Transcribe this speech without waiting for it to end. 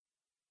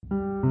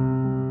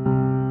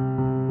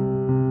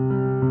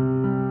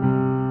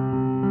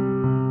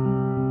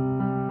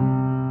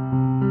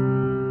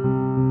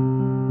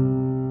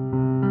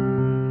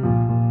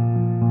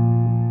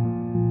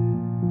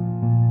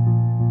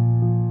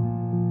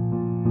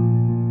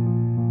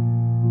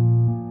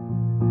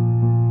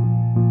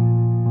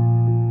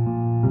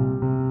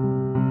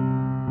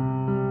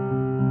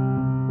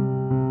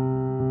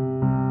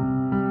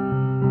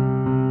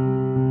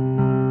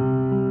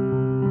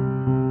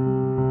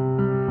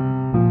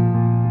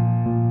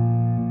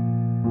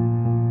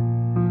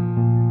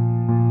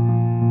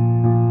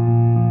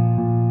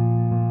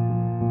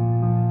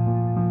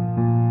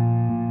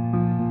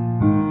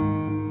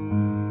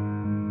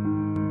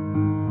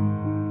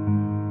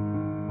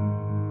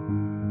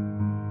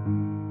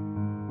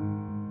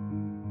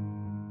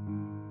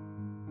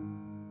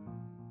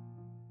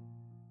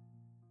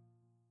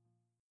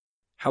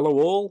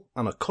Hello all,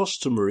 and a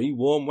customary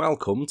warm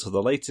welcome to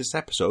the latest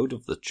episode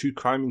of the True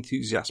Crime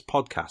Enthusiast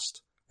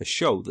podcast, a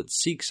show that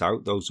seeks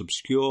out those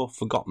obscure,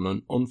 forgotten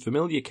and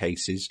unfamiliar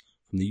cases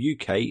from the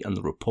UK and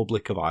the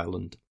Republic of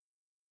Ireland.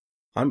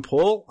 I'm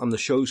Paul, I'm the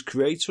show's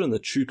creator and the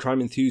True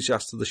Crime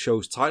Enthusiast of the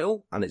show's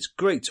title, and it's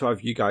great to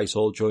have you guys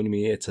all joining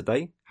me here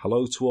today.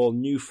 Hello to all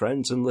new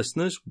friends and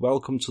listeners,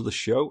 welcome to the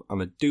show,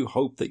 and I do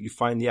hope that you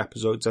find the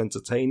episodes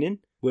entertaining.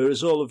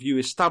 Whereas all of you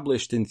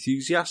established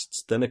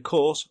enthusiasts, then of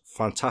course,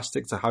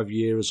 fantastic to have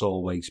you here as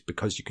always,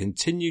 because your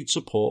continued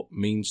support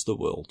means the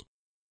world.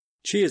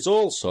 Cheers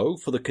also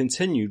for the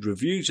continued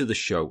reviews of the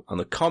show and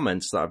the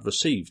comments that I've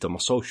received on my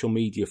social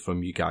media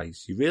from you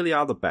guys. You really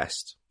are the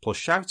best. Plus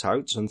shout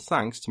outs and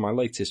thanks to my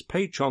latest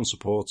Patreon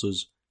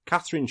supporters,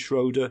 Catherine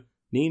Schroeder,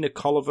 Nina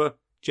Colliver,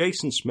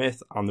 Jason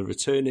Smith and the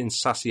returning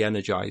Sassy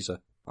Energizer.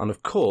 And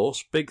of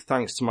course, big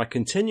thanks to my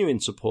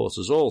continuing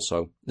supporters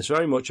also. It's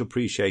very much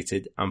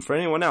appreciated, and for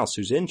anyone else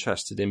who's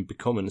interested in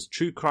becoming a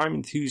True Crime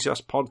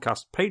Enthusiast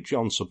podcast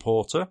Patreon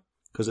supporter,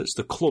 because it's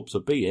the club to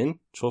be in,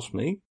 trust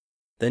me,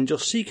 then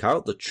just seek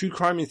out the True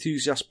Crime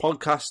Enthusiast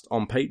podcast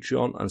on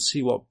Patreon and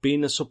see what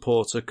being a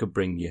supporter could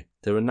bring you.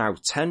 There are now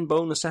 10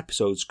 bonus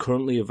episodes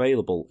currently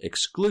available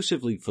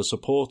exclusively for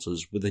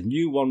supporters, with a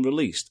new one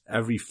released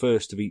every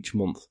first of each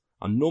month,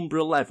 and number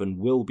 11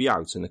 will be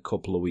out in a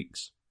couple of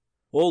weeks.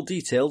 All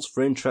details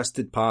for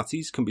interested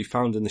parties can be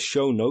found in the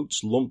show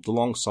notes lumped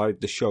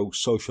alongside the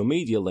show's social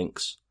media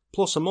links.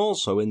 Plus I'm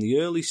also in the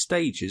early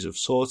stages of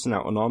sorting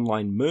out an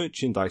online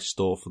merchandise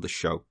store for the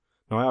show.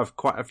 Now I have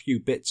quite a few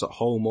bits at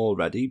home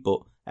already,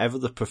 but ever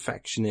the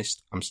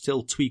perfectionist, I'm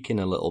still tweaking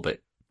a little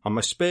bit. And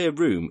my spare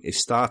room is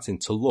starting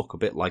to look a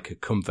bit like a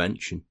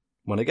convention.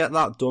 When I get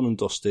that done and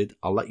dusted,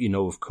 I'll let you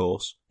know of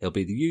course. It'll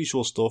be the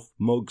usual stuff,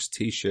 mugs,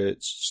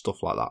 t-shirts,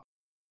 stuff like that.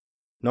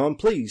 Now I'm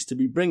pleased to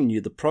be bringing you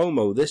the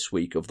promo this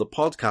week of the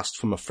podcast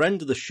from a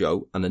friend of the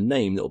show and a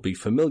name that will be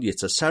familiar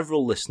to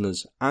several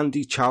listeners,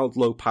 Andy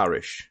Childlow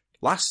Parish.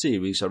 Last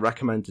series I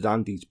recommended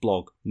Andy's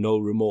blog, No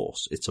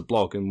Remorse. It's a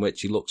blog in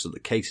which he looks at the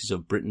cases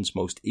of Britain's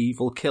most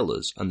evil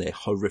killers and their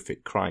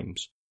horrific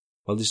crimes.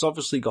 Well, he's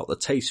obviously got the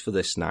taste for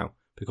this now,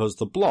 because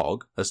the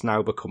blog has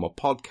now become a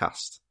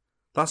podcast.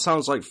 That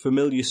sounds like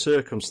familiar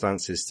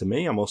circumstances to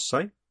me, I must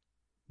say.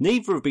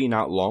 Neither have been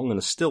out long and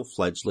are still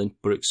fledgling,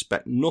 but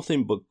expect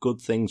nothing but good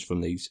things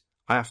from these.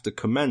 I have to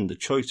commend the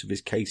choice of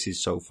his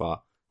cases so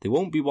far. They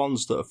won't be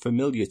ones that are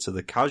familiar to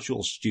the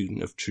casual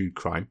student of true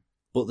crime,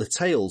 but the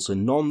tales are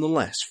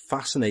nonetheless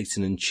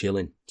fascinating and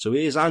chilling. So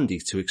here's Andy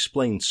to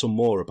explain some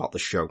more about the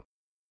show.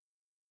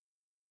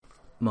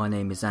 My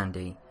name is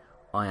Andy.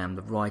 I am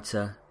the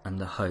writer and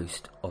the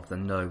host of the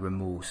No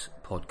Remorse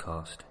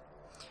podcast.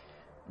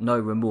 No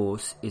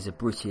Remorse is a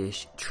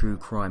British true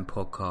crime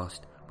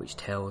podcast which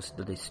tells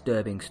the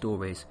disturbing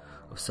stories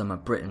of some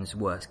of Britain's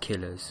worst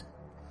killers.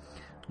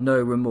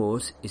 No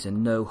Remorse is a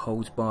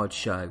no-holds-barred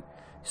show,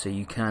 so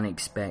you can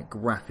expect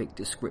graphic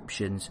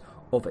descriptions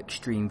of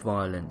extreme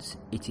violence.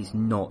 It is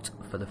not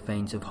for the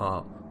faint of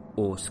heart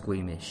or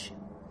squeamish.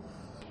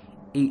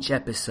 Each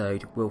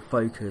episode will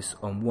focus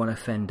on one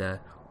offender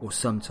or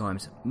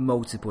sometimes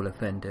multiple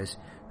offenders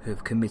who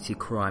have committed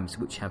crimes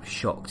which have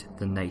shocked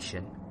the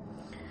nation.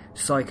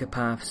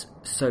 Psychopaths,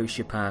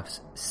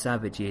 sociopaths,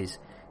 savages,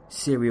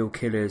 serial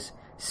killers,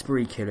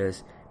 spree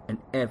killers and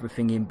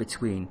everything in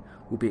between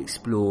will be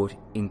explored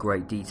in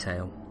great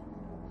detail.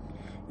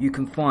 You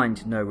can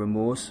find No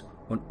Remorse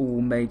on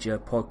all major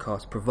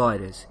podcast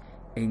providers,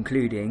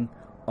 including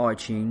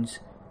iTunes,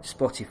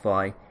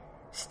 Spotify,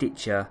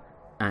 Stitcher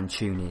and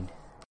TuneIn.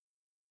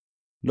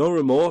 No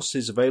Remorse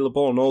is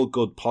available on all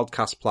good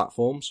podcast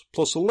platforms,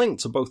 plus a link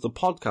to both the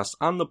podcast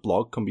and the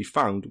blog can be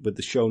found with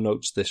the show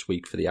notes this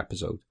week for the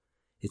episode.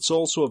 It's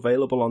also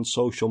available on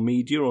social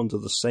media under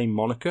the same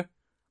moniker.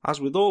 As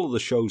with all of the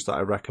shows that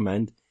I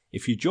recommend,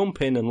 if you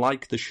jump in and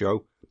like the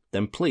show,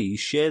 then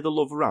please share the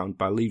love around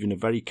by leaving a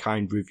very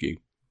kind review.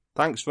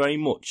 Thanks very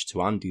much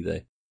to Andy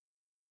there.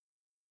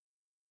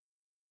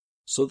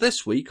 So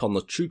this week on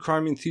the True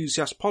Crime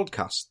Enthusiast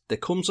podcast, there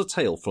comes a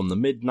tale from the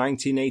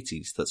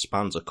mid-1980s that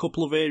spans a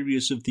couple of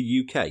areas of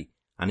the UK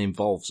and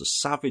involves a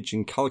savage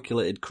and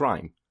calculated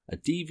crime, a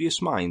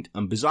devious mind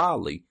and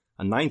bizarrely,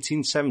 a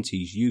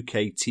 1970s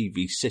UK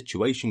TV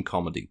situation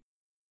comedy.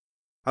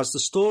 As the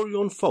story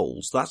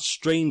unfolds, that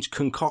strange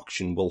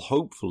concoction will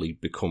hopefully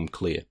become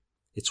clear.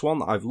 It's one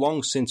that I've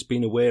long since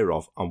been aware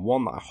of, and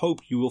one that I hope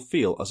you will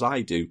feel, as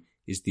I do,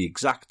 is the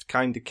exact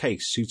kind of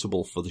case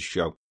suitable for the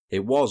show.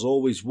 It was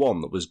always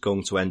one that was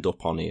going to end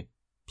up on here.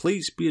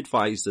 Please be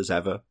advised as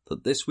ever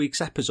that this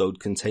week's episode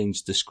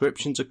contains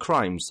descriptions of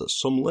crimes that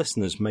some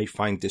listeners may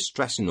find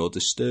distressing or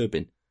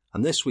disturbing,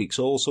 and this week's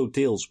also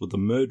deals with the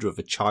murder of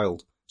a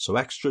child, so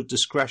extra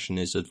discretion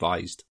is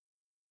advised.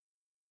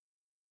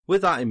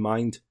 With that in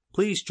mind,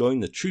 please join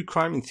the True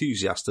Crime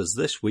Enthusiast as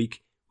this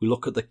week we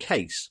look at the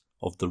case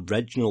of the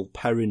Reginald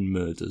Perrin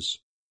murders.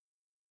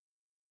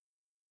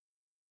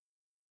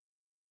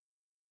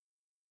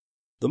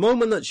 The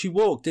moment that she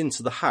walked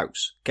into the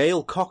house,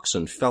 Gail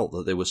Coxon felt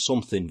that there was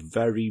something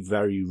very,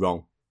 very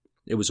wrong.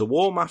 It was a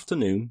warm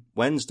afternoon,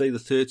 Wednesday the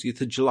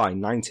 30th of July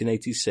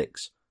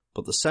 1986,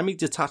 but the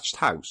semi-detached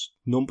house,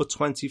 number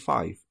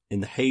 25,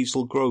 in the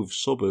Hazel Grove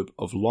suburb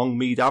of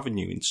Longmead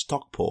Avenue in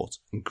Stockport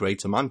in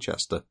Greater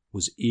Manchester,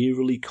 was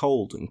eerily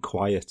cold and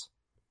quiet.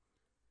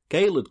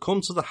 Gail had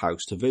come to the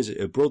house to visit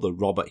her brother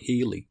Robert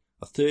Healy,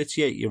 a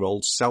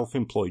 38-year-old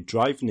self-employed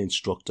driving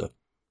instructor,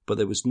 but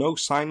there was no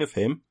sign of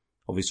him,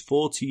 of his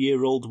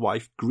 40-year-old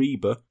wife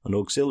Grieber, an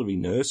auxiliary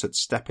nurse at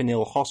Stepping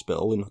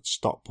Hospital in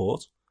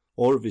Stockport,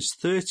 or of his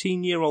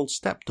 13-year-old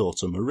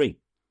stepdaughter Marie.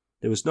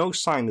 There was no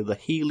sign of the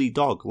Healy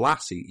dog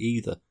Lassie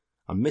either,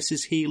 and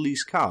Mrs.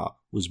 Healy's car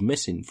was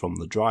missing from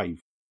the drive.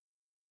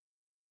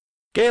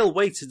 Gail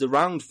waited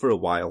around for a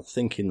while,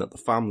 thinking that the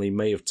family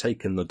may have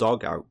taken the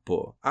dog out,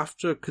 but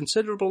after a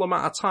considerable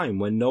amount of time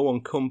when no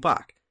one come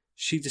back,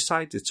 she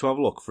decided to have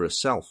a look for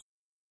herself.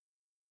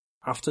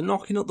 After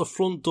knocking at the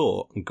front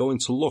door and going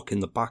to look in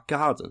the back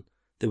garden,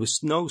 there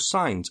was no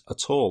signs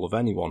at all of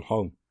anyone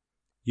home.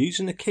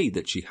 Using a key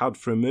that she had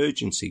for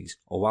emergencies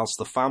or whilst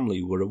the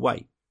family were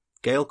away,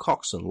 Gail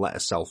Coxon let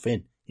herself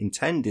in,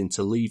 intending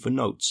to leave a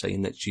note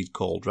saying that she'd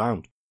called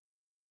round.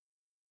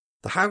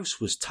 The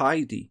house was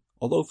tidy,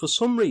 although for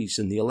some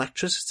reason the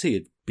electricity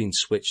had been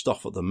switched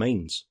off at the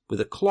mains, with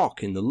a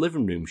clock in the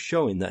living room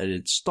showing that it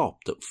had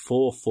stopped at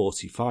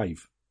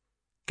 4:45.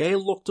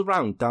 Gail looked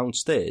around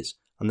downstairs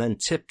and then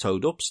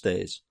tiptoed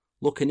upstairs,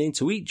 looking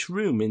into each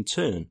room in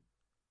turn,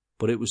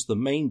 but it was the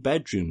main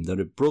bedroom that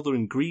her brother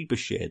and Grieber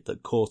shared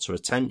that caught her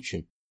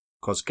attention,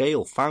 because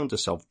Gail found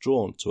herself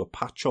drawn to a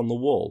patch on the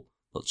wall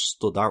that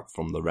stood out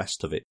from the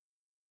rest of it.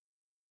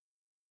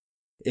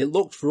 It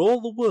looked for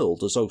all the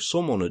world as though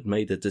someone had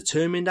made a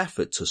determined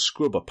effort to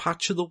scrub a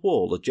patch of the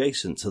wall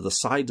adjacent to the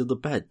side of the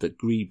bed that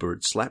Grieber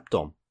had slept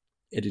on.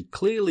 It had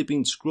clearly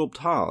been scrubbed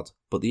hard,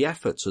 but the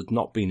efforts had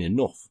not been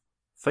enough.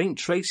 Faint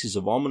traces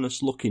of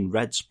ominous-looking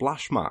red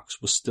splash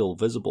marks were still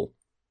visible.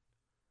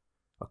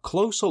 A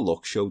closer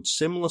look showed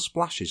similar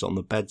splashes on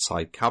the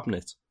bedside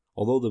cabinet.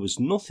 Although there was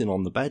nothing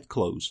on the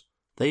bedclothes,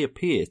 they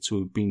appeared to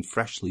have been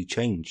freshly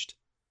changed.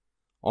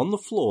 On the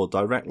floor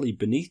directly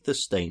beneath the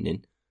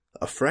staining,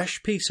 a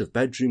fresh piece of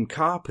bedroom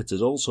carpet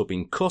had also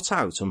been cut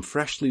out and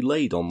freshly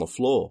laid on the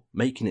floor,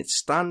 making it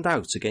stand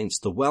out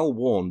against the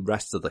well-worn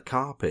rest of the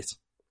carpet.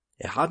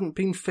 It hadn't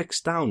been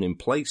fixed down in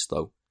place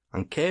though,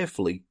 and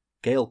carefully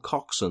Gail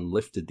Coxon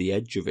lifted the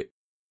edge of it.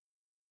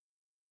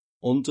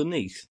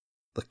 Underneath,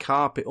 the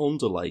carpet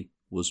underlay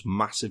was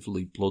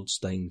massively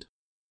blood-stained.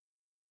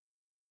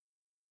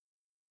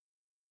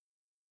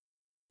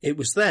 It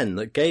was then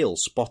that Gail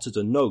spotted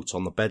a note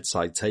on the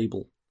bedside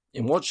table.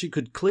 In what she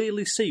could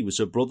clearly see was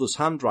her brother's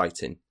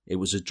handwriting. It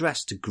was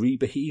addressed to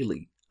Grieber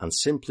Healy and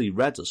simply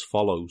read as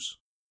follows.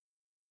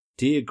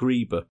 Dear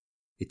Grieber,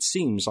 it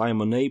seems I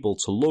am unable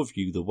to love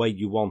you the way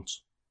you want.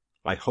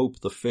 I hope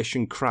the fish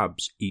and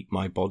crabs eat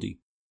my body.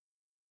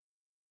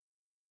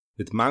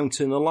 With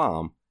mounting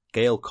alarm,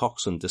 Gail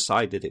Coxon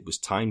decided it was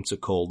time to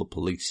call the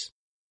police.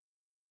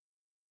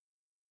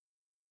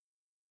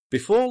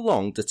 Before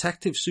long,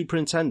 Detective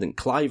Superintendent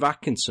Clive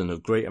Atkinson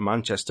of Greater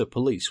Manchester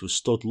Police was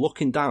stood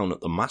looking down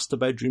at the master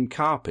bedroom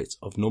carpet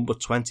of number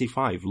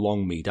 25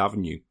 Longmead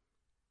Avenue.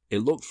 It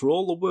looked for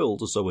all the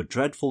world as though a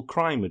dreadful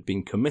crime had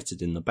been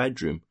committed in the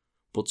bedroom,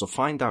 but to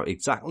find out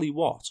exactly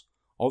what,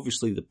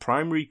 obviously the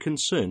primary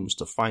concern was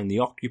to find the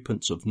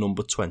occupants of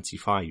number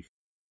 25.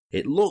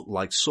 It looked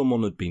like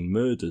someone had been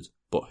murdered,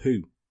 but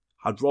who?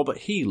 Had Robert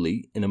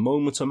Healy, in a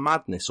moment of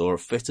madness or a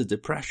fit of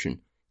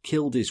depression,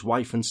 killed his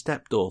wife and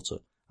stepdaughter,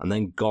 and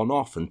then gone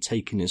off and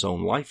taken his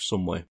own life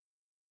somewhere?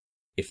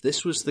 If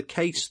this was the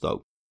case,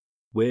 though,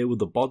 where were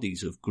the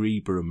bodies of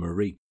Grieber and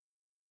Marie?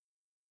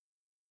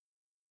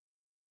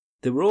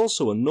 There were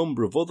also a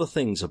number of other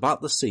things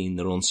about the scene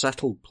that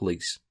unsettled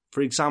police.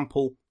 For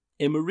example,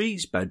 in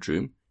Marie's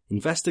bedroom,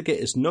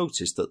 investigators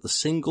noticed that the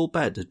single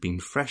bed had been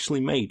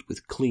freshly made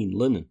with clean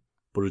linen,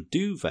 but a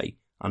duvet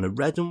and a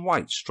red and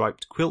white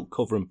striped quilt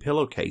cover and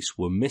pillowcase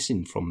were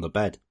missing from the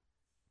bed.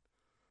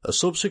 A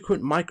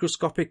subsequent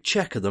microscopic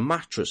check of the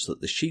mattress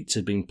that the sheets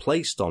had been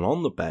placed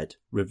on the bed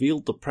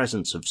revealed the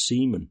presence of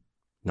semen.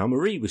 Now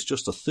Marie was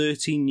just a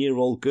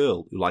 13-year-old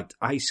girl who liked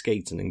ice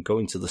skating and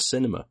going to the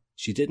cinema.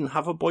 She didn't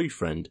have a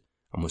boyfriend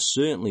and was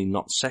certainly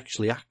not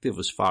sexually active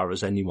as far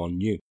as anyone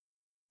knew.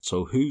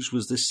 So whose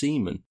was the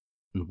semen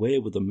and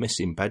where were the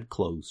missing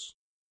bedclothes?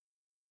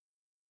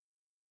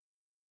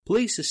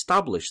 Police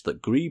established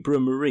that Grieber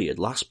and Marie had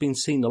last been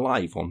seen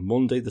alive on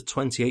Monday the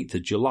 28th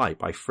of July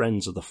by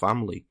friends of the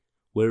family,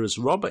 whereas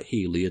Robert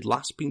Healy had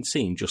last been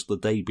seen just the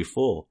day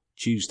before,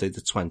 Tuesday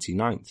the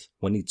 29th,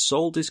 when he'd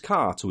sold his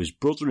car to his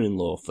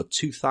brother-in-law for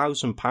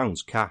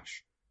 £2,000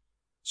 cash.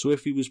 So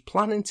if he was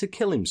planning to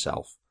kill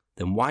himself,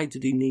 then why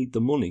did he need the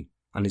money?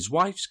 And his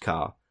wife's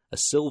car, a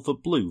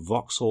silver-blue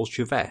Vauxhall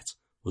Chevette,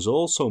 was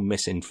also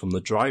missing from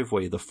the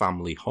driveway of the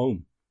family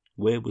home.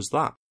 Where was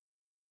that?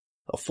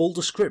 A full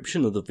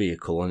description of the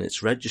vehicle and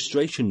its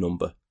registration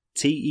number,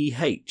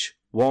 TEH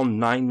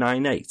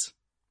 1998,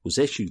 was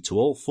issued to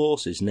all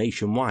forces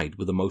nationwide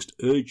with the most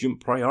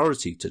urgent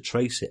priority to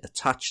trace it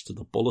attached to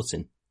the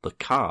bulletin. The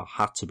car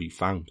had to be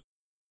found.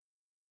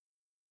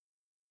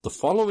 The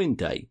following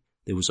day,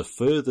 there was a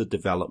further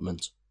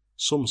development,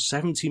 some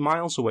 70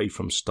 miles away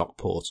from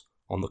Stockport,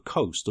 on the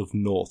coast of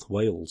North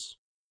Wales.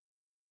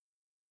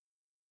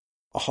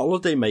 A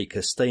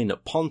holidaymaker staying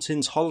at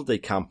Pontins holiday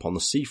camp on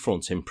the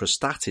seafront in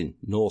Prestatyn,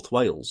 North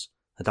Wales,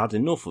 had had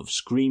enough of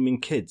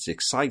screaming kids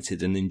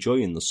excited and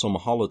enjoying the summer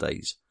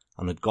holidays,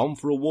 and had gone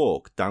for a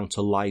walk down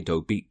to Lido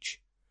Beach.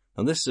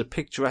 Now this is a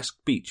picturesque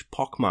beach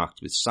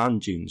pockmarked with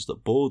sand dunes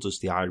that borders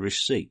the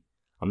Irish Sea,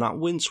 and that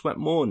windswept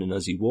morning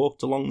as he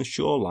walked along the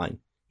shoreline,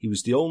 he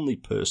was the only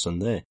person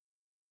there.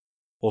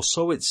 Or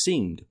so it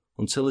seemed,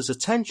 until his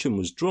attention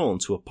was drawn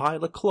to a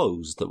pile of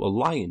clothes that were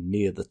lying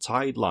near the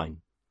tide line.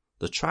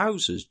 The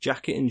trousers,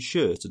 jacket and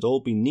shirt had all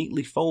been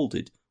neatly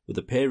folded with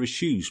a pair of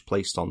shoes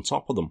placed on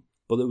top of them,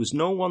 but there was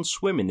no one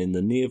swimming in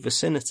the near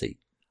vicinity,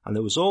 and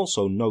there was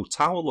also no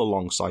towel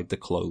alongside the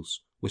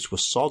clothes, which were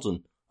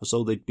sodden as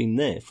though they'd been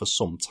there for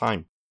some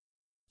time.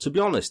 To be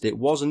honest, it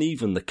wasn't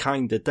even the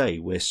kind of day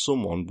where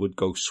someone would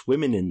go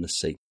swimming in the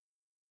sea.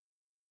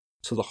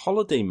 So the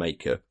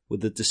holidaymaker,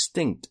 with a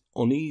distinct,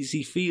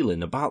 uneasy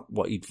feeling about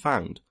what he'd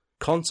found,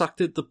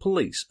 contacted the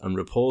police and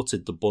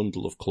reported the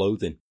bundle of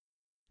clothing.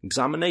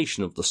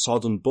 Examination of the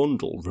sodden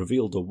bundle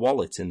revealed a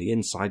wallet in the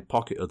inside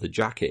pocket of the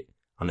jacket,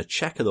 and a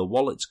check of the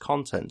wallet's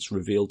contents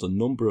revealed a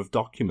number of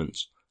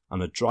documents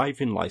and a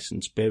driving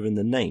licence bearing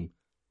the name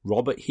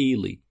Robert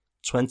Healy,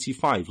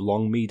 25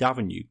 Longmead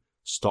Avenue,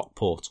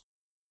 Stockport.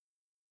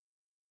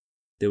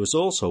 There was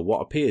also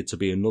what appeared to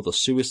be another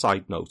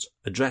suicide note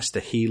addressed to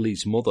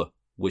Healy's mother,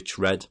 which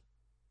read,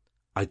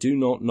 "I do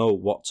not know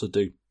what to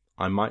do.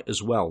 I might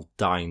as well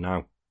die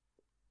now."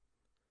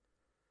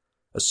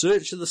 A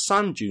search of the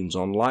sand dunes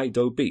on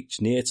Lido Beach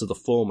near to the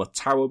former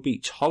Tower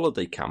Beach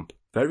holiday camp,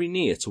 very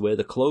near to where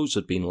the clothes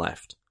had been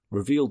left,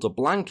 revealed a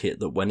blanket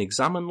that when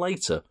examined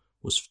later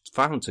was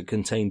found to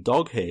contain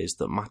dog hairs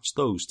that matched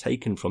those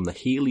taken from the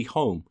Healy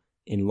home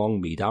in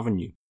Longmead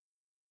Avenue.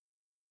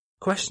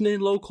 Questioning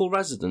local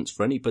residents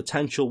for any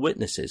potential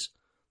witnesses,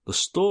 the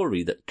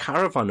story that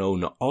caravan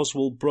owner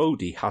Oswald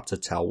Brodie had to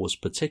tell was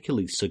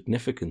particularly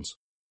significant.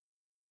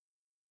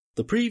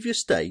 The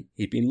previous day,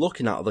 he'd been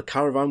looking out of the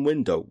caravan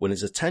window when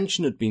his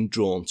attention had been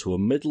drawn to a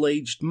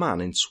middle-aged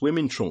man in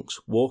swimming trunks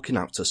walking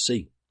out to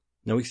sea.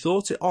 Now he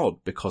thought it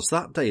odd because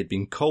that day had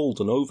been cold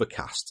and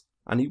overcast,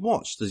 and he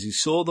watched as he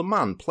saw the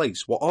man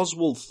place what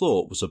Oswald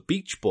thought was a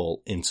beach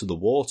ball into the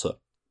water.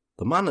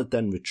 The man had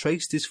then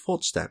retraced his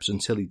footsteps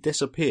until he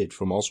disappeared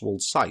from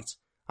Oswald's sight,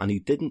 and he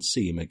didn't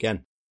see him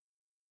again.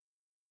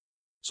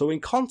 So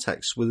in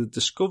context with the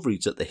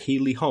discoveries at the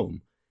Healy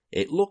home,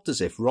 it looked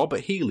as if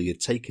Robert Healy had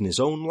taken his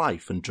own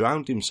life and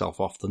drowned himself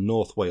off the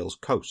North Wales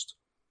coast.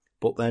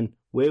 But then,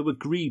 where were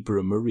Greba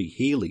and Marie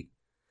Healy?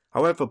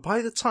 However,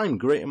 by the time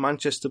Greater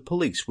Manchester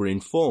Police were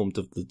informed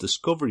of the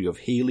discovery of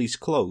Healy's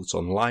clothes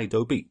on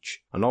Lido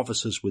Beach, and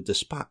officers were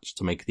dispatched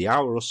to make the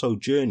hour or so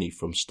journey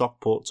from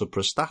Stockport to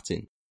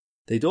Prestatyn,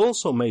 they'd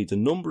also made a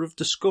number of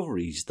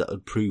discoveries that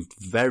had proved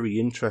very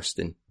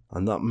interesting,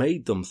 and that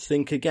made them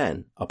think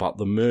again about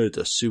the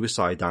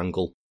murder-suicide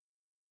angle.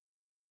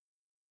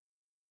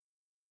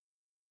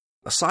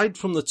 Aside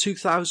from the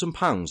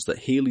 £2,000 that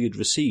Healy had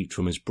received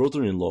from his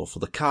brother-in-law for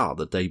the car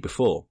the day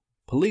before,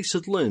 police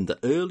had learned that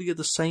earlier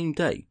the same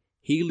day,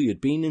 Healy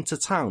had been into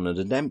town and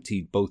had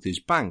emptied both his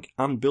bank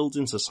and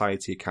building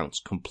society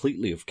accounts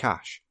completely of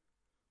cash.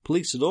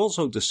 Police had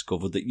also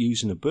discovered that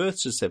using a birth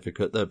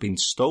certificate that had been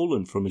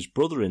stolen from his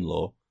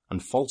brother-in-law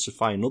and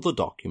falsifying other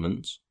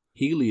documents,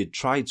 Healy had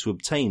tried to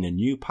obtain a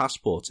new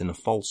passport in a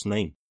false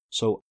name.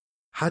 So,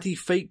 had he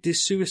faked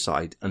his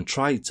suicide and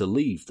tried to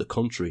leave the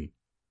country?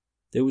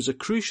 There was a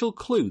crucial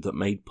clue that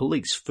made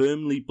police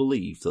firmly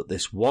believe that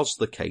this was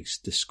the case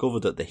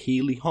discovered at the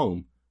Healy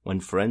home when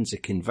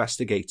forensic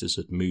investigators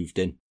had moved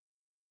in.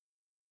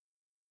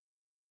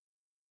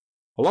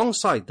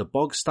 Alongside the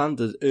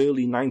bog-standard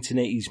early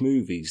 1980s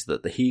movies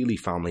that the Healy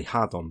family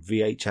had on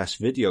VHS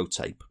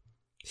videotape,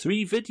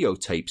 3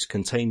 videotapes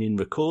containing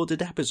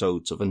recorded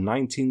episodes of a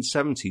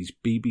 1970s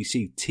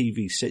BBC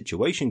TV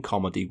situation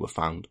comedy were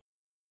found.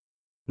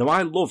 Now,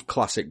 I love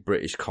classic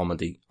British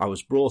comedy. I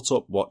was brought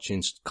up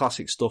watching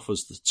classic stuff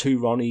as The Two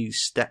Ronnies,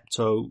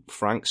 Steptoe,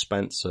 Frank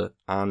Spencer,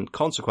 and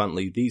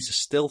consequently these are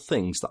still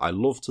things that I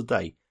love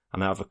today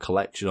and I have a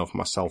collection of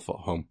myself at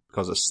home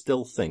because I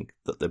still think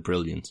that they're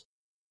brilliant.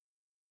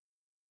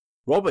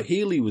 Robert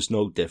Healy was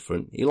no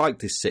different. He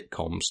liked his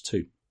sitcoms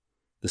too.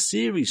 The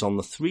series on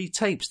the 3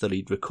 tapes that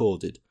he'd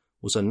recorded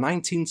was a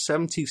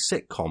 1970s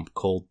sitcom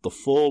called The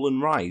Fall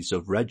and Rise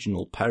of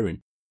Reginald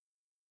Perrin.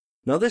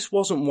 Now this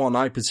wasn't one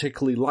I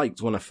particularly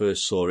liked when I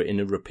first saw it in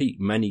a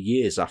repeat many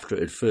years after it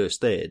had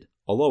first aired,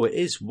 although it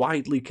is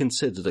widely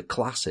considered a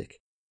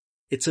classic.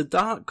 It's a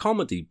dark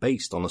comedy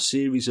based on a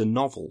series of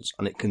novels,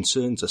 and it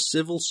concerns a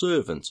civil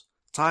servant,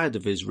 tired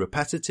of his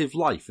repetitive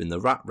life in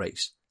the rat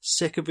race,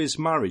 sick of his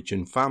marriage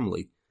and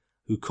family,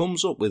 who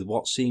comes up with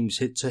what seems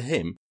to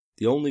him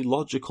the only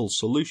logical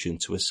solution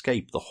to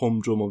escape the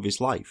humdrum of his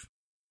life,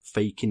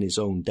 faking his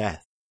own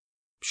death.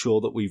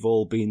 Sure that we've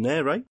all been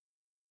there, eh?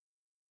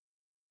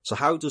 So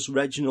how does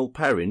Reginald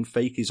Perrin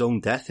fake his own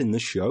death in the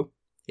show?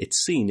 It's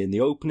seen in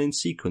the opening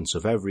sequence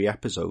of every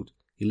episode.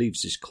 He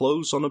leaves his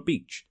clothes on a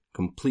beach,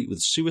 complete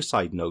with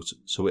suicide note,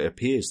 so it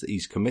appears that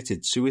he's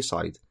committed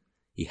suicide.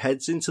 He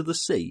heads into the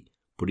sea,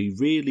 but he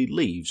really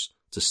leaves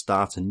to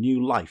start a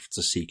new life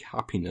to seek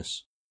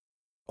happiness.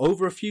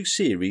 Over a few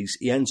series,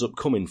 he ends up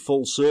coming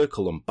full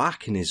circle and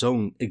back in his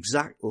own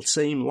exact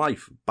same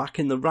life, back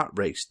in the rat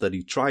race that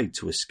he tried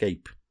to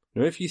escape.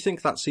 Now, if you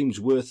think that seems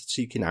worth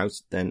seeking out,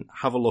 then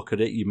have a look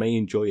at it, you may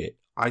enjoy it.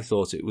 I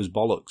thought it was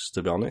bollocks,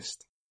 to be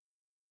honest.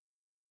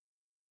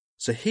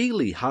 So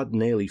Healy had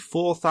nearly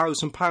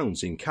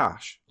 £4,000 in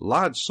cash,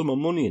 large sum of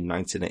money in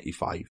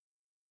 1985,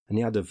 and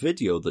he had a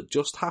video that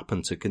just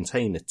happened to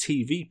contain a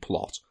TV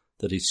plot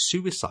that his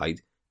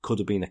suicide could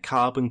have been a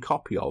carbon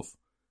copy of.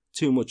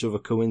 Too much of a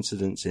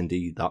coincidence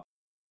indeed, that.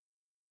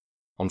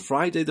 On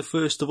Friday the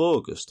 1st of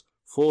August,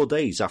 4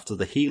 days after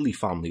the Healy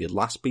family had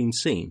last been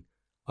seen,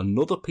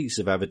 another piece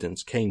of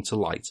evidence came to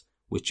light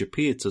which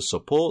appeared to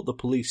support the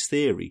police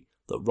theory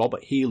that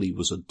Robert Healy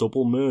was a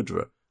double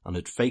murderer and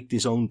had faked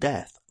his own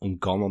death and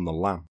gone on the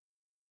lam.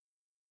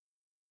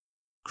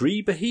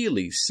 Greba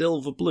Healy's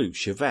silver blue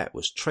Chevette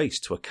was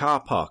traced to a car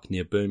park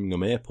near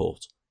Birmingham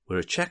Airport, where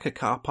a checker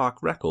car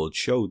park record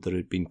showed that it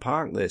had been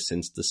parked there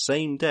since the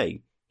same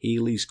day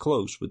Healy's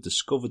clothes were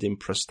discovered in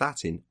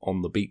Prestatyn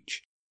on the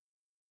beach.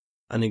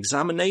 An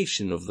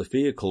examination of the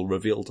vehicle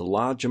revealed a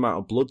large amount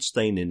of blood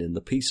staining in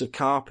the piece of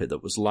carpet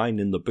that was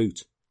lining the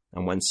boot,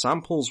 and when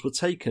samples were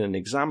taken and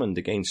examined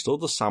against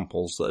other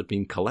samples that had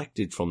been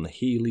collected from the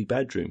Healy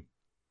bedroom,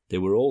 they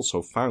were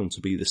also found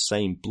to be the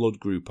same blood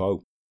group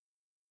O.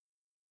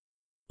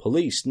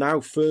 Police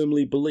now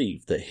firmly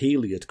believe that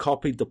Healy had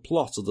copied the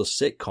plot of the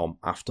sitcom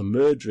after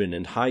murdering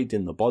and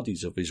hiding the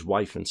bodies of his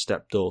wife and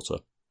stepdaughter.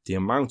 The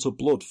amount of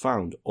blood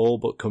found all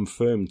but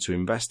confirmed to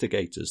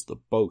investigators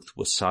that both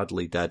were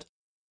sadly dead.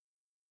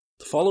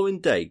 The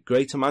following day,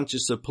 Greater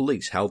Manchester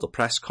Police held a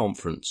press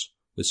conference,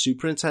 with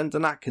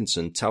Superintendent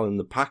Atkinson telling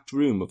the packed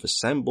room of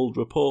assembled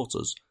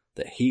reporters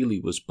that Healy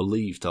was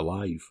believed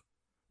alive.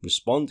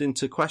 Responding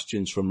to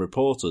questions from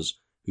reporters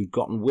who'd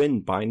gotten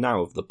wind by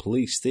now of the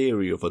police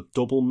theory of a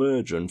double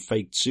murder and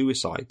faked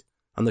suicide,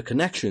 and the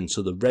connection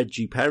to the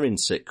Reggie Perrin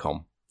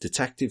sitcom,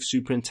 Detective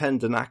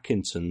Superintendent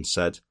Atkinson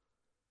said,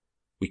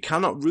 "We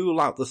cannot rule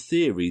out the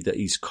theory that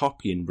he's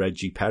copying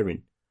Reggie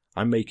Perrin.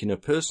 I'm making a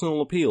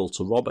personal appeal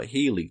to Robert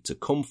Healy to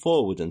come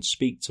forward and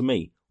speak to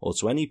me or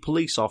to any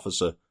police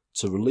officer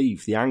to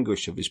relieve the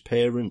anguish of his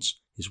parents,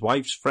 his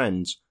wife's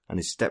friends, and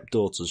his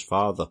stepdaughter's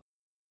father.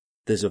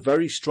 There's a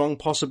very strong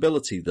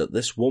possibility that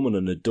this woman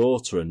and her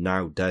daughter are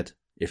now dead.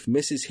 If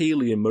Mrs.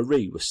 Healy and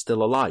Marie were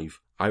still alive,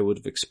 I would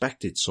have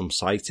expected some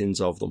sightings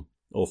of them,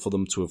 or for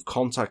them to have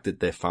contacted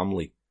their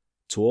family.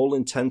 To all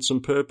intents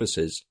and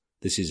purposes,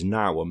 this is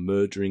now a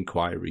murder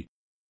inquiry."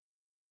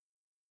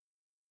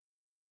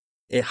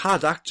 It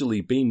had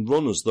actually been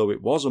run as though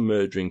it was a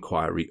murder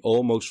inquiry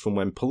almost from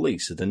when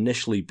police had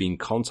initially been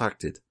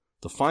contacted.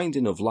 The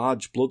finding of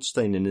large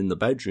bloodstaining in the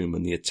bedroom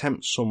and the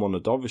attempt someone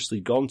had obviously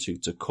gone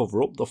to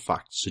cover up the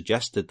fact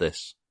suggested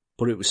this.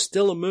 But it was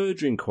still a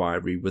murder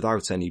inquiry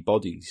without any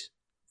bodies.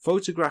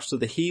 Photographs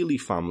of the Healy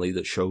family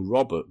that show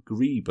Robert,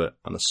 Greba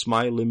and a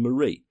smiling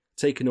Marie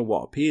taken at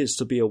what appears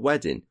to be a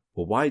wedding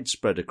were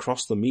widespread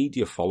across the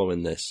media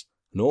following this,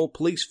 and all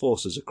police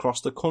forces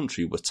across the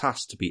country were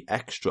tasked to be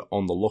extra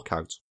on the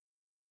lookout.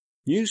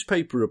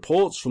 Newspaper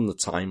reports from the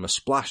time are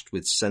splashed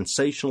with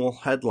sensational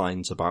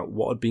headlines about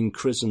what had been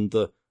christened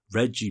the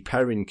Reggie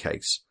Perrin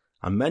case,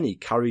 and many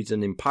carried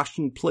an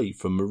impassioned plea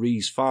from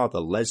Marie's father,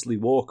 Leslie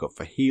Walker,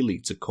 for Healy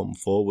to come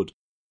forward.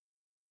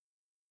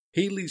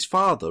 Healy's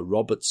father,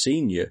 Robert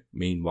Sr.,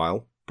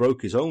 meanwhile,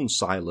 broke his own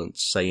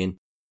silence, saying,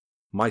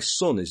 "My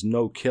son is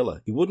no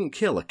killer. He wouldn't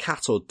kill a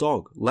cat or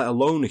dog, let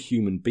alone a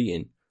human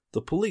being.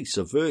 The police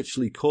are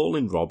virtually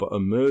calling Robert a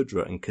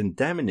murderer and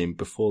condemning him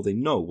before they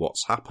know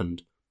what's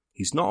happened.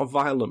 He's not a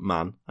violent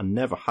man and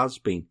never has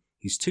been.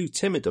 He's too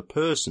timid a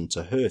person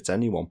to hurt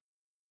anyone.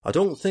 I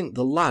don't think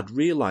the lad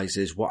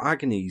realises what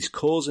agony he's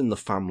causing the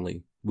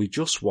family. We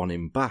just want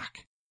him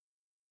back."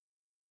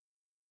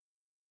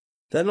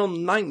 Then on the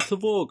 9th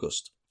of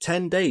August,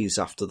 10 days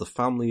after the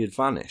family had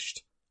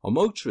vanished, a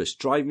motorist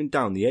driving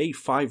down the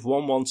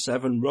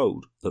A5117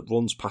 road that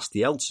runs past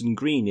the Elton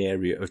Green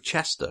area of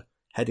Chester,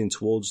 heading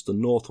towards the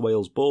North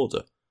Wales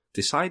border,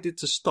 decided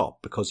to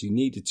stop because he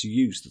needed to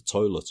use the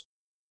toilet.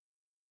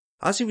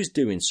 As he was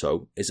doing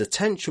so, his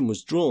attention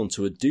was drawn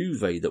to a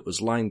duvet that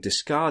was lying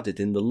discarded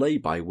in the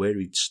lay-by where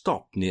he'd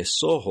stopped near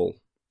Sawhall.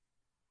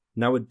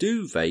 Now, a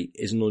duvet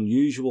is an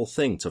unusual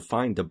thing to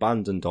find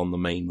abandoned on the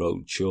main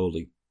road,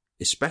 surely,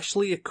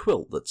 especially a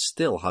quilt that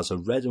still has a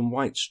red and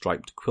white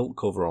striped quilt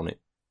cover on it,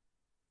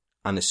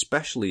 and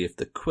especially if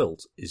the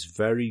quilt is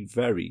very,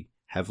 very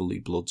heavily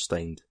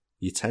blood-stained.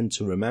 You tend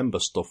to remember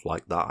stuff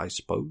like that, I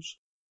suppose.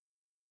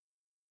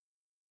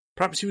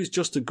 Perhaps he was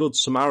just a good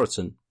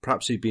Samaritan.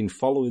 Perhaps he'd been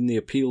following the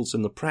appeals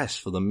in the press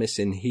for the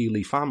missing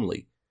Healy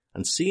family,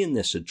 and seeing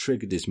this had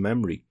triggered his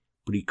memory,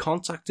 but he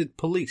contacted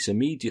police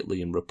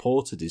immediately and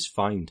reported his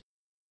find.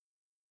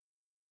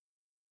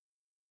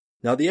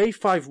 Now the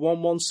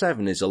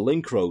A5117 is a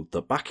link road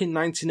that back in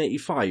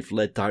 1985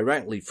 led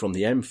directly from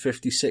the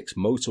M56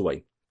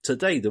 motorway.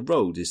 Today the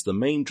road is the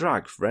main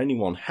drag for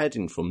anyone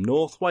heading from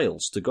North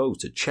Wales to go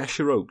to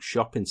Cheshire Oaks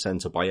Shopping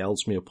Centre by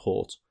Ellesmere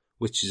Port,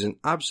 which is an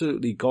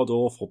absolutely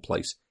god-awful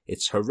place.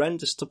 It's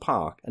horrendous to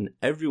park and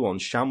everyone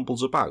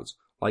shambles about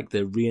like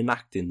they're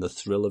reenacting the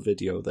Thriller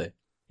video there.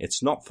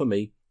 It's not for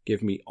me,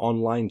 give me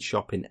online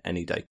shopping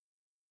any day.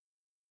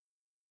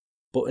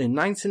 But in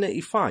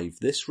 1985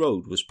 this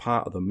road was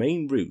part of the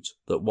main route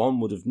that one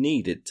would have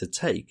needed to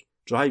take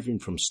driving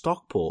from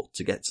Stockport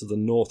to get to the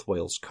North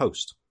Wales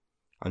coast.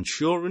 And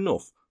sure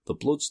enough, the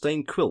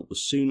bloodstained quilt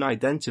was soon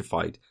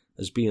identified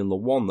as being the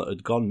one that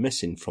had gone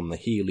missing from the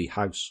Healy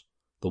house,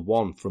 the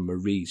one from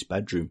Marie's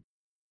bedroom.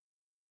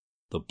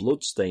 The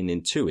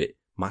bloodstaining to it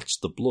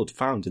matched the blood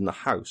found in the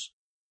house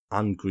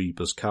and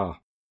Grieber's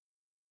car.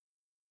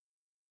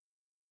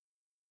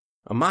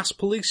 A mass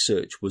police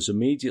search was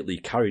immediately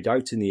carried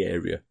out in the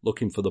area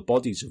looking for the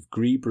bodies of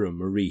Grieber and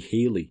Marie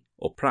Healy,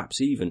 or perhaps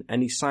even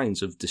any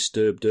signs of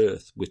disturbed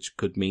earth, which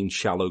could mean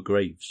shallow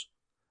graves.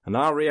 An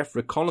RAF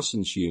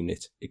reconnaissance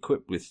unit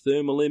equipped with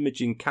thermal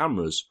imaging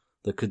cameras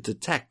that could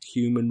detect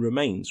human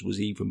remains was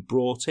even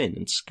brought in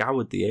and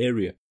scoured the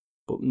area,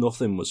 but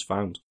nothing was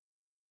found.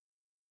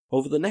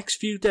 Over the next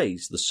few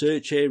days, the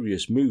search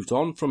areas moved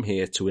on from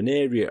here to an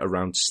area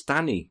around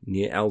Stanny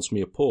near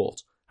Ellesmere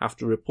Port,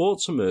 after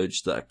reports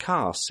emerged that a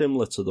car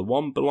similar to the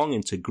one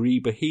belonging to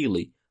Grieber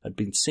Healy had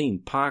been seen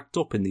parked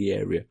up in the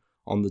area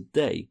on the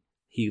day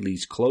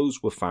Healy's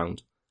clothes were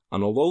found,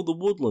 and although the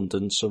woodland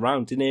and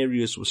surrounding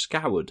areas were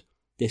scoured,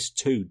 this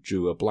too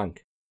drew a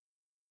blank.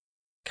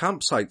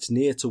 Campsites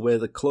near to where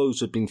the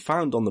clothes had been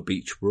found on the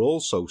beach were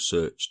also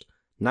searched,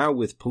 now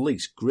with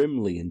police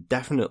grimly and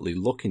definitely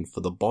looking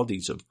for the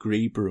bodies of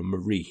Grieber and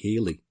Marie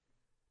Healy.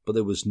 But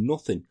there was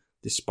nothing.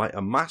 Despite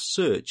a mass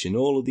search in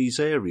all of these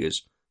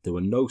areas, there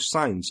were no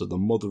signs of the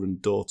mother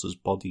and daughter's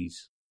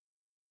bodies.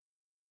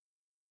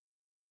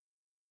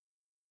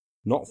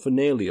 Not for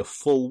nearly a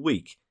full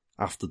week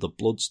after the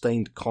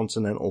blood-stained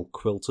continental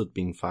quilt had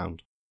been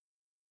found.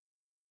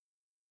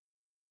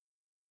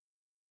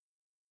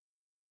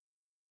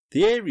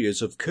 The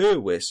areas of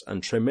Cyrwys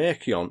and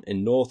Tremerchion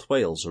in North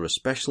Wales are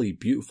especially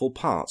beautiful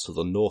parts of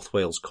the North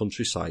Wales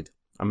countryside.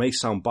 I may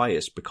sound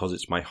biased because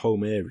it's my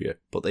home area,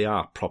 but they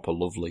are proper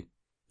lovely.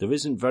 There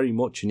isn't very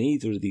much in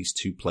either of these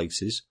two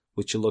places,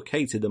 which are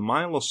located a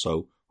mile or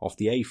so off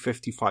the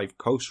A55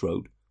 coast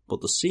road,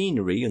 but the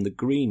scenery and the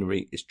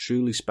greenery is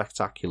truly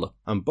spectacular,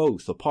 and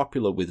both are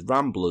popular with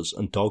ramblers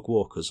and dog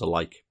walkers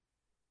alike.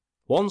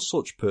 One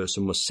such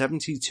person was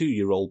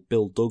 72-year-old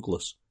Bill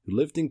Douglas, who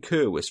lived in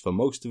Cyrwys for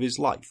most of his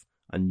life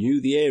and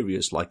knew the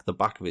areas like the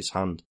back of his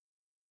hand.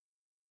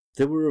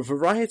 There were a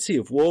variety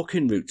of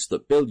walking routes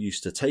that Bill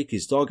used to take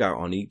his dog out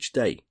on each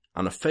day,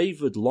 and a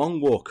favoured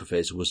long walk of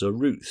his was a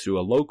route through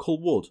a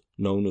local wood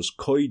known as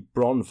Coed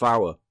Bron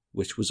Fawr,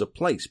 which was a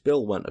place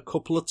Bill went a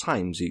couple of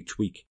times each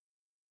week.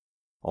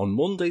 On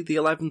Monday the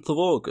 11th of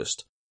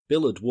August,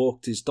 Bill had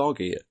walked his dog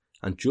here,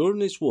 and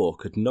during his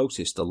walk had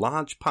noticed a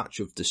large patch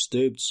of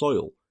disturbed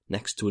soil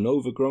next to an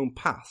overgrown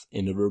path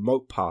in a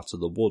remote part of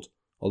the wood,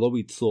 although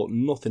he'd thought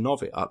nothing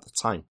of it at the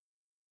time.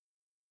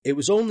 It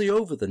was only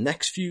over the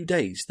next few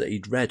days that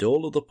he'd read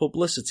all of the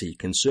publicity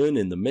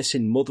concerning the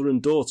missing mother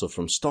and daughter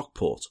from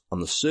Stockport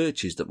and the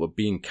searches that were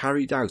being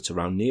carried out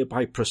around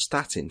nearby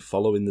Prestatyn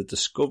following the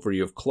discovery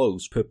of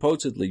clothes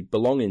purportedly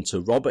belonging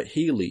to Robert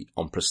Healy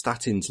on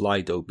Prestatyn's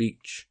Lido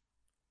beach.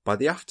 By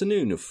the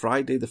afternoon of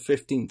Friday the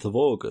 15th of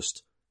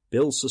August,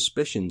 Bill's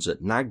suspicions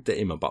had nagged at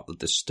him about the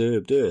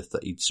disturbed earth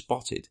that he'd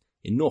spotted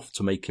enough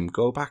to make him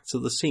go back to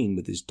the scene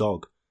with his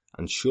dog,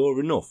 and sure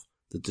enough,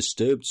 the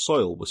disturbed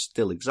soil was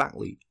still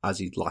exactly as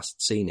he'd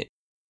last seen it.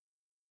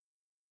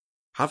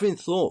 Having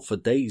thought for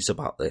days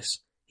about this,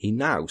 he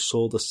now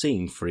saw the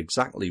scene for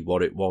exactly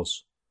what it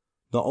was.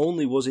 Not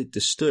only was it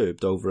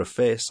disturbed over a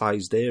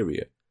fair-sized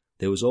area,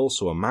 there was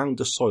also a mound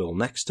of soil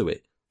next to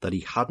it that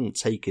he hadn't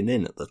taken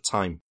in at the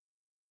time.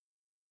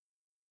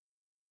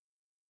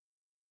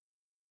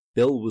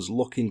 Bill was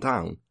looking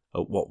down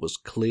at what was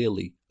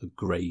clearly a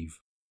grave.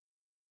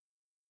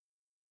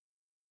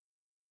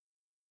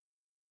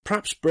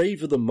 Perhaps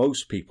braver than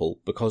most people,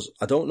 because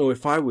I don't know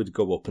if I would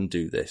go up and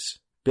do this.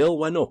 Bill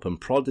went up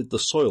and prodded the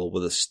soil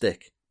with a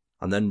stick,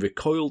 and then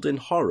recoiled in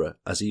horror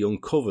as he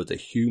uncovered a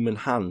human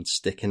hand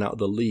sticking out of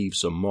the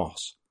leaves and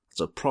moss. It's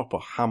a proper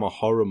Hammer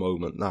horror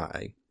moment, that,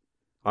 eh?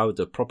 I would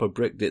have proper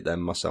bricked it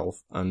then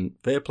myself, and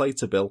fair play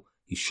to Bill,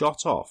 he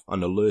shot off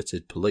and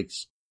alerted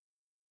police.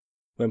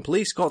 When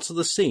police got to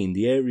the scene,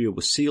 the area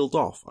was sealed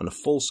off and a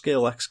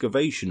full-scale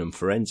excavation and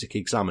forensic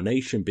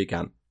examination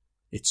began.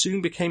 It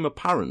soon became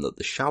apparent that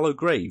the shallow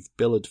grave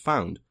Bill had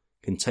found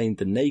contained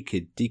the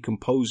naked,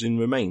 decomposing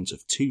remains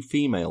of two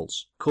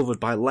females, covered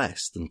by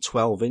less than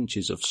 12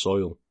 inches of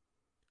soil.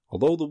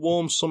 Although the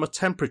warm summer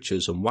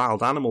temperatures and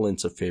wild animal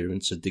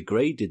interference had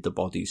degraded the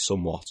bodies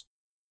somewhat,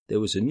 there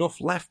was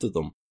enough left of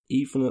them,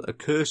 even at a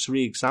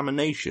cursory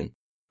examination,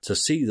 to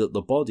see that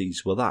the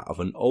bodies were that of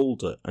an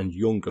older and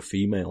younger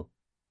female.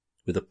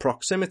 With a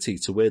proximity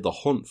to where the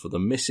hunt for the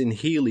missing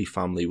Healy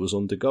family was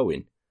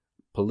undergoing,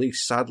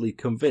 police sadly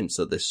convinced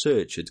that their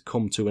search had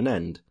come to an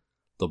end,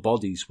 the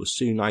bodies were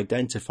soon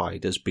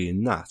identified as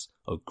being that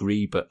of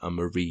Grieber and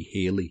Marie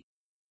Healy.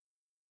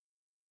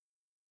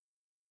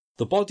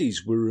 The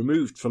bodies were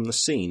removed from the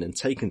scene and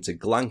taken to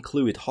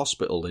Glenclwyd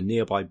Hospital in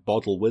nearby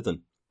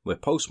Bodlewyddan, where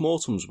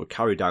post-mortems were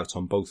carried out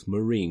on both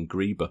Marie and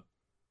Grieber.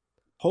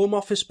 Home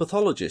Office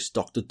pathologist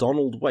Dr.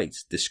 Donald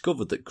Waite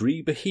discovered that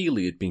Grieber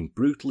Healy had been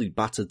brutally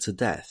battered to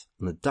death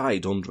and had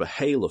died under a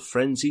hail of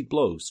frenzied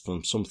blows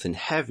from something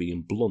heavy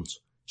and blunt.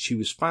 She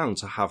was found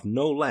to have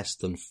no less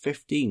than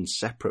 15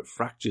 separate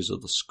fractures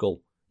of the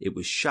skull. It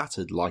was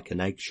shattered like an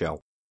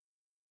eggshell.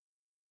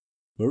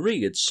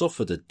 Marie had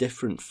suffered a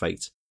different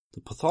fate.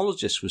 The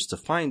pathologist was to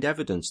find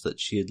evidence that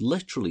she had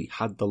literally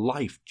had the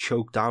life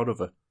choked out of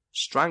her,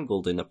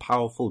 strangled in a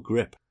powerful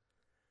grip.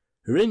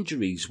 Her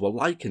injuries were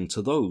likened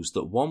to those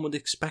that one would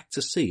expect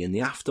to see in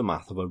the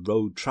aftermath of a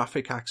road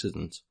traffic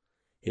accident.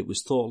 It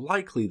was thought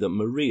likely that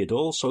Marie had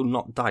also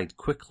not died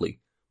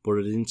quickly, but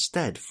had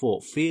instead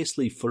fought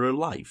fiercely for her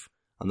life,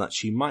 and that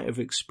she might have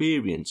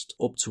experienced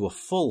up to a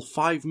full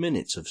 5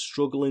 minutes of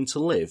struggling to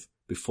live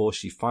before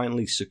she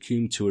finally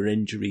succumbed to her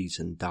injuries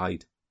and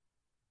died.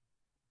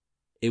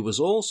 It was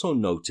also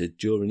noted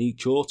during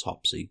each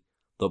autopsy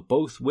that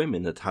both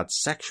women had had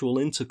sexual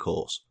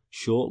intercourse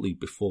shortly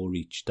before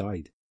each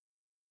died.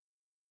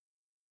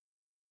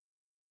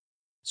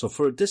 So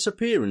for a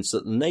disappearance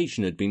that the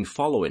nation had been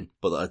following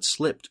but that had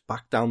slipped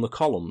back down the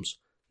columns,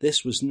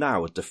 this was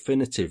now a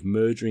definitive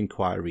murder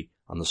inquiry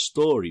and the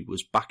story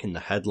was back in the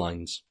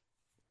headlines.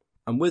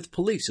 And with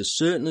police as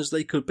certain as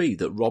they could be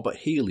that Robert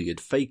Healy had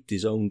faked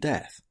his own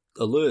death,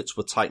 alerts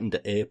were tightened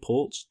at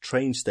airports,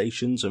 train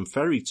stations and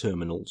ferry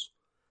terminals.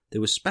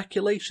 There was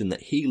speculation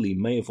that Healy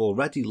may have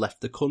already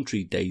left the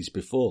country days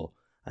before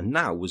and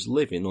now was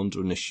living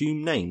under an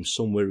assumed name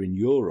somewhere in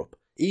Europe,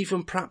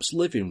 even perhaps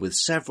living with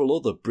several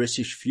other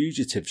British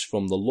fugitives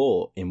from the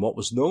law in what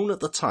was known at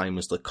the time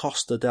as the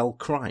Costa del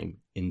Crime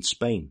in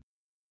Spain.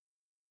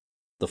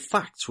 The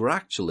facts were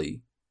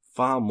actually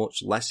far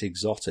much less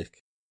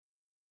exotic.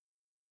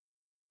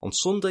 On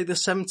Sunday the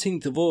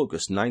 17th of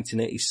August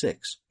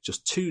 1986,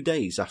 just 2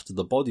 days after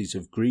the bodies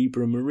of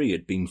Grieber and Marie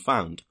had been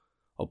found,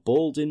 a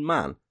balding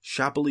man,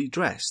 shabbily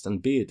dressed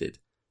and bearded,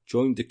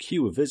 joined the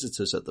queue of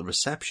visitors at the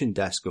reception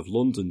desk of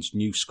London's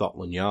New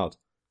Scotland Yard.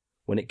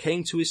 When it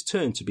came to his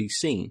turn to be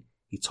seen,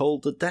 he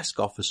told the desk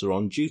officer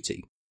on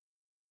duty,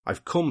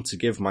 "I've come to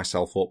give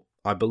myself up.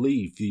 I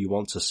believe you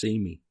want to see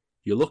me.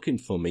 You're looking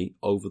for me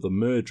over the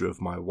murder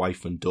of my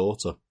wife and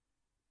daughter."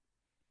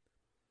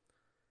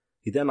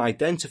 He then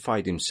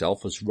identified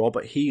himself as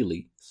Robert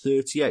Healy,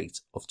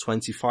 38, of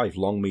 25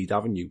 Longmead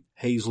Avenue,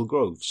 Hazel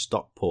Grove,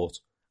 Stockport,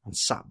 and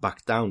sat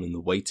back down in the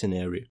waiting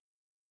area.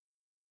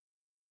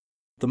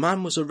 The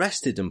man was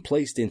arrested and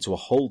placed into a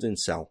holding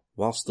cell,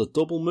 whilst the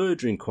double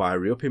murder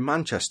inquiry up in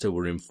Manchester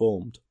were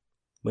informed.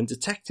 When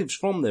detectives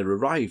from there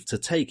arrived to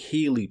take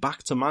Healy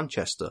back to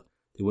Manchester,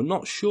 they were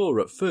not sure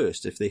at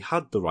first if they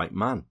had the right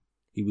man.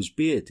 He was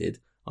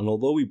bearded, and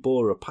although he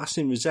bore a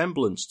passing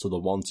resemblance to the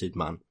wanted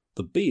man,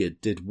 the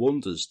beard did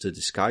wonders to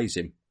disguise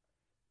him.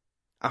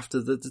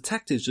 After the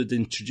detectives had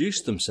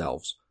introduced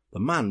themselves, the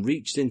man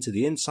reached into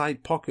the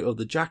inside pocket of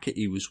the jacket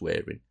he was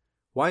wearing.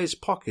 Why his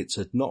pockets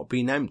had not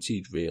been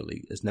emptied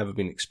really has never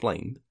been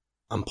explained,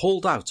 and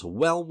pulled out a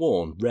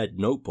well-worn red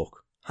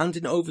notebook.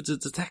 Handing it over to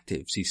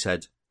detectives, he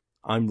said,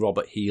 "I'm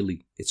Robert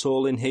Healy. It's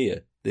all in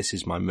here. This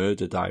is my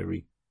murder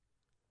diary."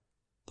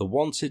 The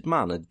wanted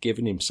man had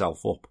given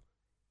himself up.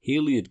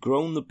 Healy had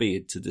grown the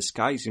beard to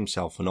disguise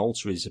himself and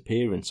alter his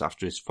appearance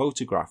after his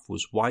photograph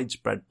was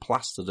widespread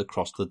plastered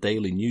across the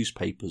daily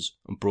newspapers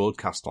and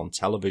broadcast on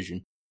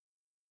television.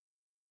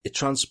 It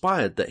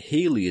transpired that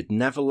Healy had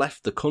never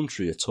left the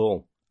country at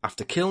all.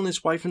 After killing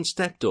his wife and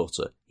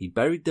stepdaughter, he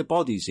buried their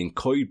bodies in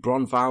Coed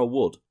Bronfawr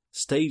Wood,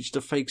 staged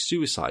a fake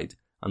suicide,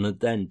 and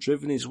had then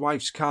driven his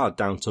wife's car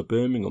down to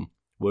Birmingham,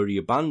 where he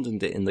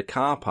abandoned it in the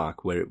car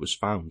park where it was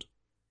found.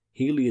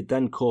 Healy had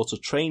then caught a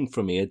train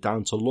from here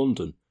down to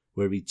London,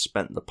 where he'd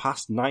spent the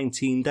past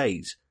 19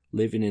 days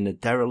living in a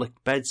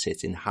derelict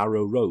bedsit in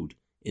Harrow Road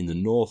in the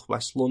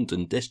northwest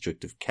London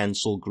district of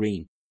Kensal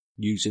Green,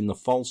 using the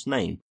false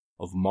name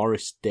of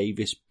Morris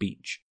Davis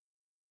Beach.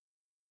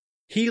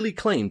 Healy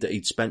claimed that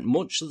he'd spent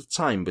much of the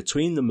time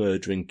between the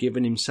murder and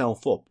giving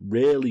himself up,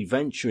 rarely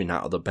venturing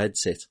out of the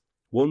bedsit,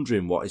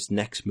 wondering what his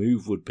next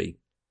move would be.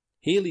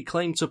 Healy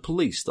claimed to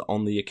police that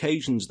on the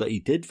occasions that he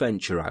did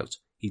venture out,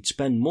 he'd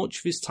spend much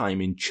of his time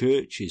in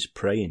churches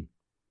praying.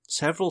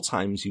 Several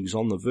times he was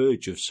on the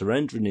verge of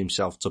surrendering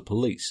himself to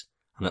police,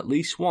 and at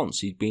least once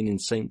he'd been in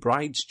St.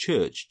 Bride's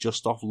Church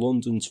just off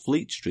London's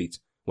Fleet Street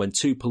when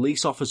 2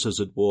 police officers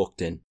had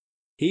walked in.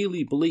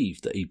 Healy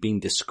believed that he'd been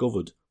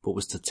discovered, but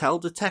was to tell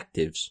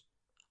detectives,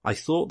 "I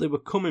thought they were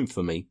coming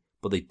for me,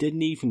 but they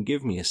didn't even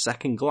give me a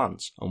second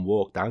glance," and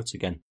walked out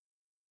again.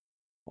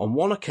 On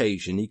one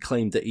occasion he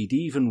claimed that he'd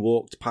even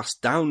walked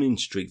past Downing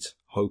Street,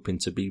 hoping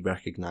to be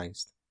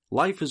recognised.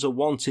 Life as a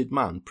wanted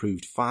man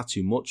proved far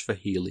too much for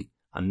Healy,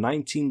 and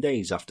 19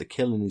 days after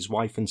killing his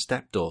wife and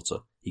stepdaughter,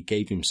 he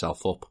gave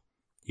himself up.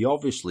 He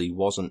obviously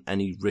wasn't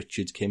any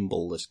Richard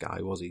Kimball, this guy,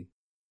 was he?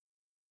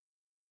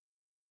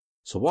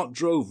 So what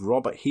drove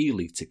Robert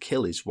Healy to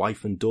kill his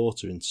wife and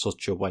daughter in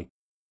such a way?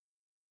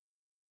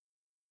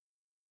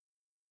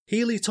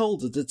 Healy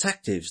told the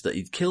detectives that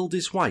he'd killed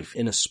his wife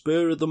in a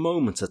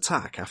spur-of-the-moment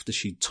attack after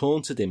she'd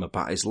taunted him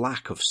about his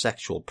lack of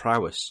sexual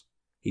prowess.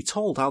 He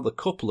told how the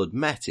couple had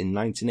met in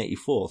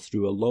 1984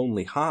 through a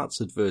Lonely Hearts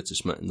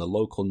advertisement in the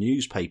local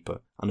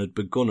newspaper and had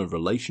begun a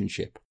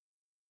relationship.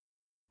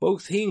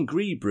 Both he and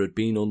Grieber had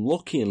been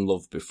unlucky in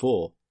love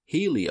before.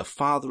 Healy, a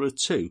father of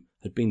two,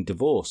 had been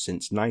divorced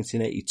since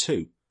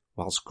 1982,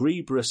 whilst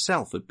Grieber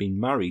herself had been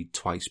married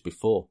twice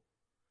before.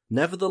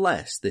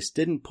 Nevertheless, this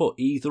didn't put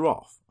either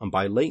off, and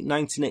by late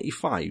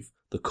 1985,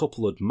 the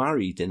couple had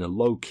married in a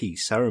low-key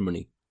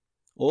ceremony.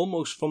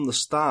 Almost from the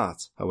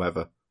start,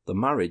 however, the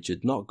marriage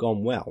had not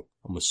gone well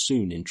and was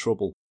soon in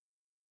trouble.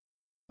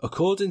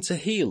 According to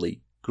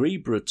Healy,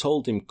 Grieber had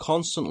told him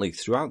constantly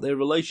throughout their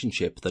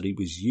relationship that he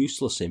was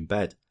useless in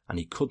bed and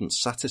he couldn't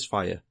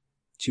satisfy her.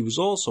 She was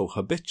also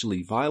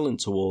habitually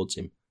violent towards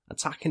him,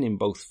 attacking him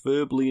both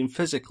verbally and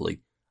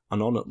physically,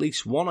 and on at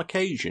least one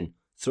occasion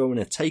throwing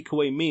a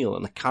takeaway meal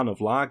and a can of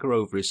lager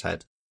over his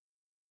head.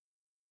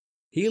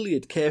 Healy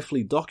had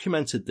carefully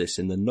documented this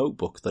in the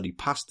notebook that he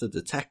passed to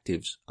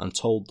detectives and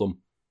told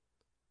them,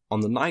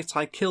 "On the night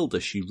I killed her,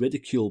 she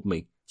ridiculed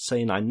me,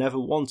 saying I never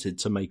wanted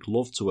to make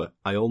love to her,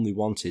 I only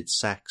wanted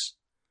sex.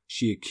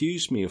 She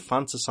accused me of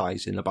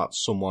fantasizing about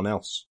someone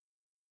else."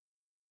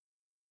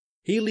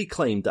 Healy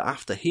claimed that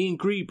after he and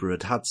Grieber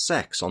had had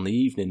sex on the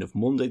evening of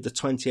Monday the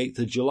 28th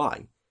of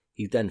July,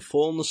 he'd then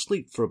fallen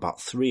asleep for about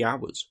 3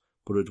 hours,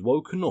 but had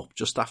woken up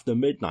just after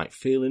midnight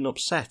feeling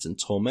upset and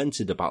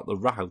tormented about the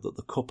row that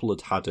the couple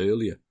had had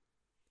earlier.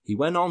 He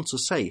went on to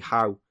say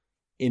how,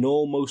 in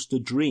almost a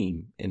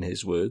dream, in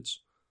his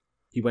words,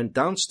 he went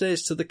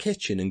downstairs to the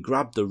kitchen and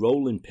grabbed a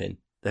rolling pin,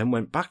 then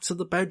went back to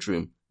the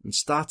bedroom and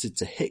started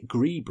to hit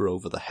Grieber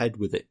over the head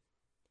with it.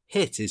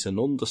 Hit is an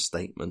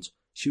understatement.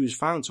 She was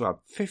found to have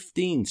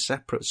 15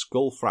 separate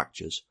skull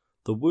fractures.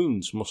 The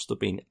wounds must have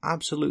been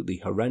absolutely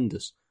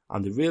horrendous,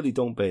 and they really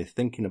don't bear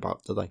thinking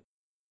about, do they?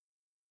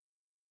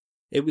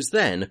 It was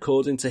then,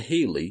 according to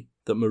Healy,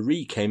 that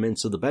Marie came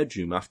into the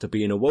bedroom after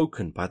being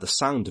awoken by the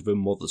sound of her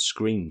mother's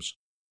screams.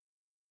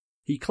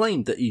 He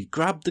claimed that he'd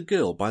grabbed the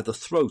girl by the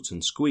throat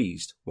and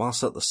squeezed,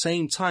 whilst at the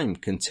same time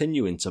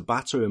continuing to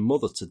batter her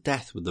mother to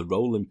death with the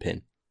rolling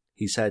pin.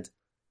 He said,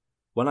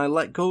 "When I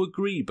let go of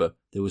Grieber,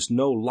 there was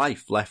no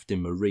life left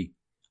in Marie.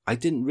 I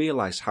didn't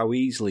realise how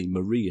easily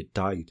Marie had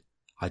died.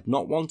 I'd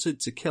not wanted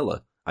to kill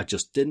her, I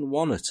just didn't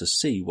want her to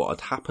see what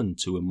had happened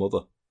to her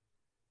mother."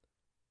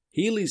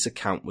 Healy's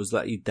account was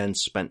that he'd then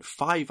spent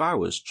 5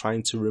 hours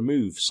trying to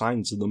remove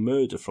signs of the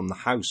murder from the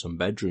house and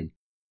bedroom.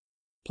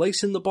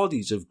 Placing the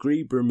bodies of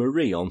Grieber and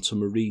Marie onto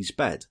Marie's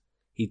bed,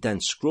 he'd then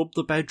scrubbed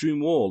the bedroom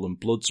wall and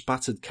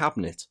blood-spattered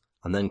cabinet,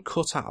 and then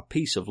cut out a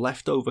piece of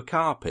leftover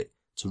carpet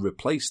to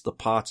replace the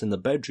part in the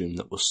bedroom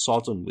that was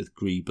sodden with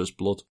Grieber's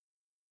blood.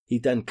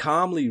 He'd then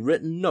calmly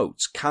written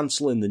notes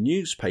cancelling the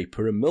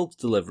newspaper and milk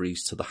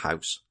deliveries to the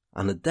house,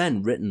 and had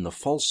then written the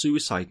false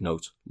suicide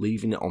note,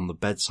 leaving it on the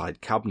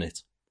bedside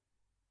cabinet.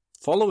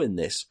 Following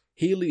this,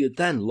 Healy had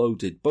then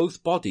loaded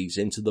both bodies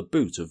into the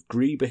boot of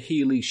Grieber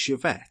Healy's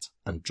Chevette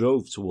and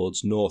drove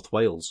towards North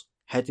Wales,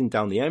 heading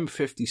down the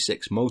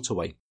M56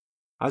 motorway.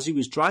 As he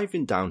was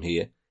driving down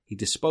here, he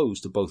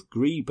disposed of both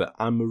Grieber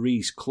and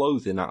Marie's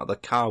clothing out of the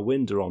car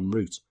window en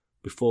route,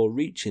 before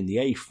reaching the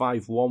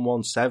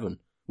A5117,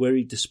 where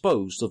he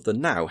disposed of the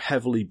now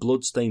heavily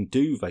blood-stained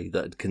duvet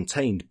that had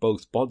contained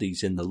both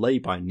bodies in the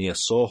lay-by near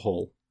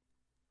Sawhall.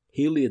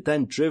 Healy had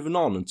then driven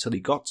on until he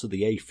got to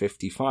the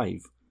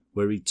A55,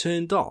 where he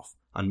turned off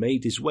and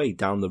made his way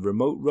down the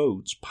remote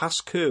roads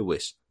past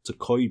Kerwis to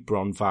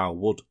Coedbron Vow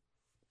Wood.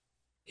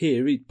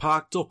 Here he'd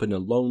parked up in a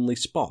lonely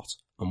spot,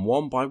 and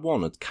one by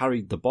one had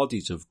carried the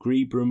bodies of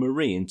Grieber and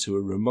Marie into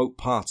a remote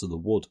part of the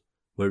wood,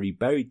 where he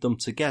buried them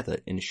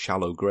together in a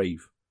shallow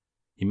grave.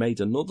 He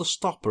made another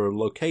stop at a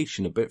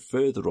location a bit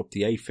further up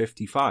the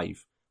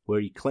A55,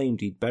 where he claimed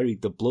he'd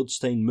buried the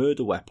bloodstained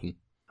murder weapon,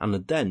 and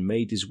had then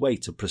made his way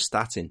to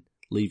Prestatyn,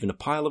 leaving a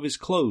pile of his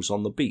clothes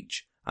on the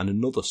beach and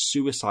another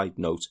suicide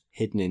note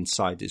hidden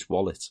inside his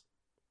wallet.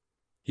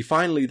 He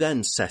finally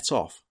then set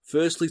off,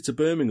 firstly to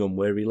Birmingham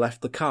where he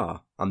left the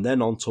car, and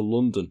then on to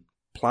London,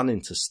 planning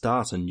to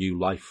start a new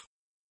life.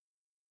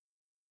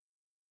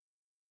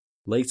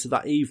 Later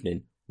that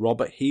evening,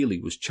 Robert Healy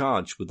was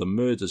charged with the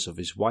murders of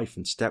his wife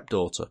and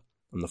stepdaughter,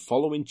 and the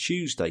following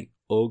Tuesday,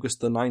 August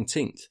the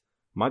 19th,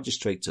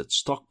 magistrates at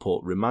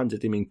Stockport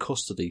remanded him in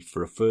custody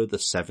for a further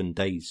 7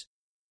 days.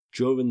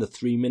 During the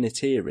 3-minute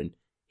hearing,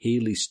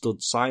 Healy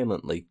stood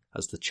silently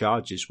as the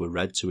charges were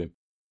read to him.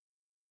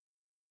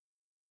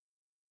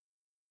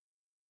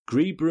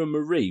 Grieber and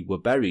Marie were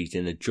buried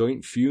in a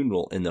joint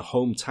funeral in the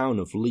hometown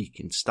of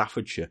Leek in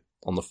Staffordshire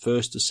on the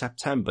 1st of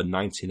September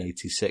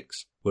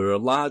 1986, where a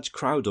large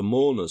crowd of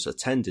mourners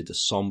attended a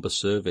sombre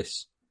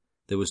service.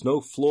 there was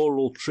no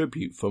floral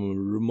tribute from a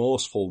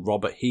remorseful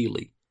Robert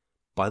Healy.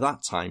 By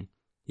that time,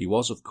 he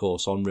was of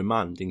course on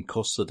remand in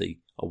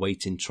custody,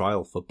 awaiting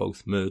trial for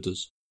both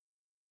murders.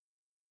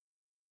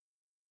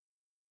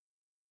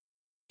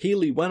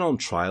 Healy went on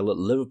trial at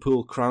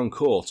Liverpool Crown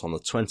Court on the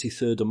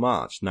 23rd of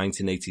March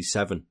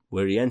 1987,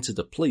 where he entered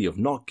a plea of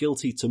not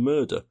guilty to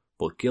murder,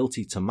 but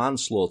guilty to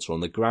manslaughter on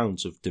the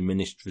grounds of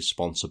diminished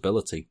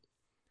responsibility.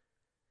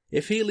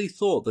 If Healy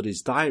thought that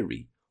his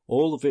diary,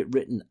 all of it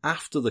written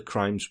after the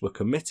crimes were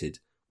committed,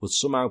 would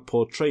somehow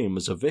portray him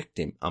as a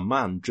victim, a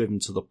man driven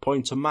to the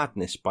point of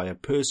madness by a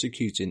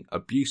persecuting,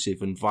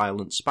 abusive and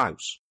violent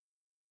spouse,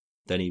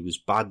 then he was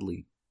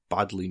badly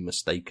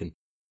mistaken.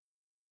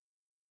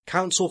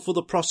 Counsel for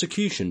the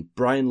prosecution,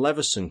 Brian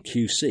Leveson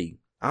QC,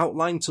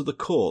 outlined to the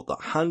court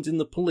that handing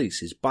the police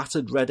his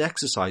battered red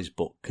exercise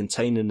book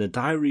containing a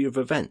diary of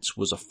events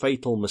was a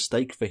fatal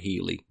mistake for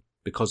Healy,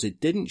 because it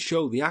didn't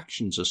show the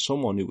actions of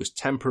someone who was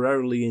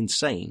temporarily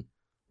insane.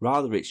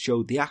 Rather, it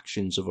showed the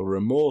actions of a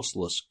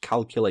remorseless,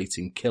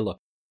 calculating killer.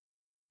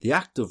 The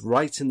act of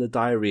writing the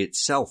diary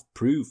itself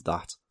proved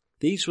that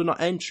these were not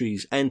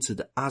entries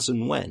entered as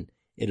and when,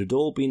 it had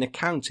all been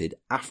accounted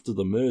after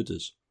the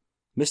murders.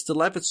 Mr.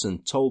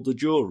 Leveson told the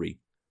jury,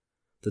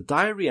 "The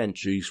diary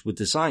entries were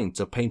designed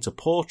to paint a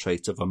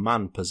portrait of a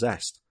man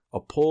possessed, a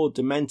poor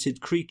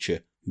demented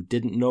creature who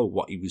didn't know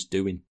what he was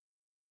doing.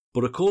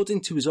 But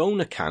according to his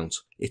own account,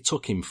 it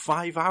took him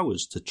 5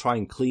 hours to try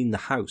and clean the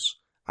house,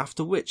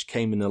 after which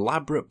came an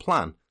elaborate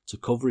plan to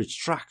cover his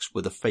tracks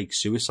with a fake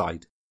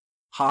suicide.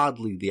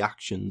 Hardly the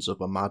actions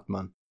of a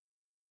madman."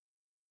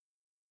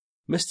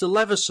 Mr.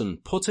 Leveson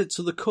put it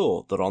to the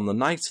court that on the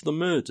night of the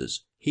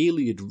murders,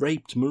 Healy had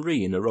raped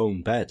Marie in her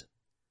own bed.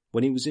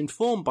 When he was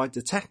informed by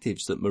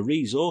detectives that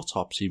Marie's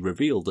autopsy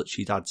revealed that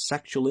she'd had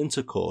sexual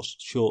intercourse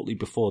shortly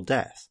before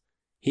death,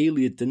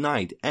 Healy had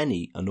denied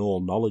any and all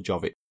knowledge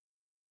of it.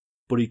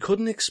 But he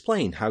couldn't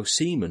explain how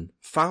semen,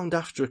 found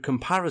after a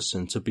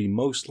comparison to be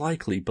most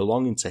likely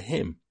belonging to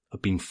him,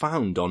 had been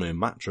found on her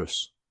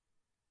mattress.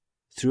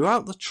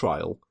 Throughout the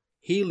trial,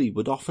 Healy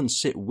would often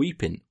sit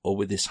weeping or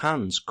with his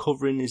hands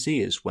covering his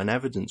ears when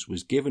evidence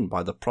was given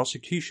by the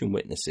prosecution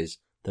witnesses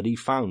that he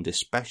found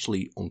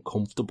especially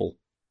uncomfortable.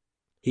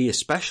 He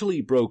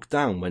especially broke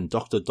down when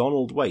Dr.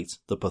 Donald Waite,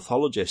 the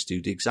pathologist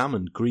who'd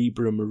examined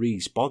Grieber and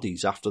Marie's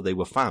bodies after they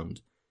were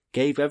found,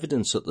 gave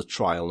evidence at the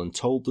trial and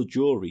told the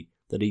jury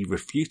that he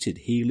refuted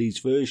Healy's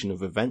version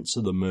of events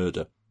of the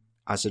murder,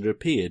 as it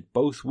appeared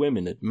both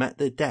women had met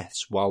their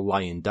deaths while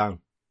lying down.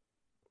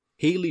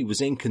 Healy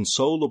was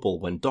inconsolable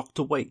when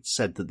Dr. Waite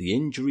said that the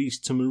injuries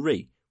to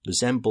Marie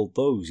resembled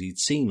those he'd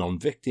seen on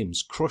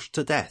victims crushed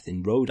to death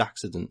in road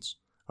accidents,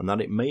 and that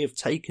it may have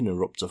taken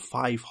her up to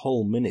 5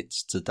 whole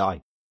minutes to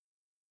die.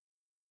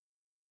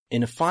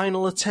 In a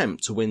final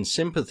attempt to win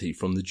sympathy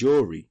from the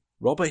jury,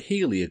 Robert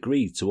Healy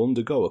agreed to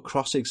undergo a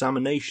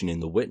cross-examination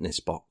in the witness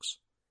box.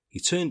 He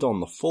turned on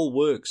the full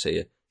works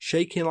here,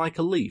 shaking like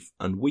a leaf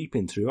and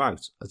weeping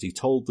throughout as he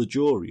told the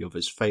jury of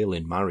his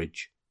failing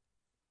marriage.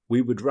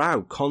 "We would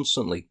row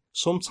constantly,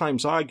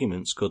 sometimes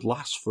arguments could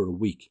last for a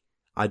week.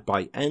 I'd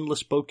buy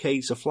endless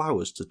bouquets of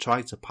flowers to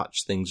try to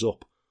patch things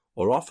up,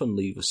 or often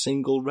leave a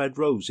single red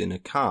rose in her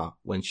car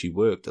when she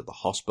worked at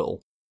the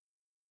hospital.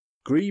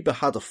 Grieber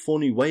had a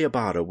funny way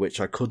about her which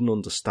I couldn't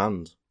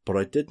understand, but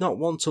I did not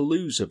want to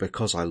lose her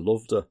because I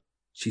loved her.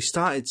 She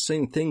started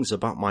saying things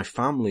about my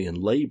family and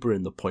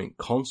labouring the point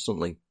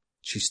constantly.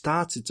 She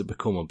started to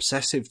become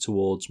obsessive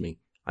towards me.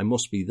 I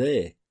must be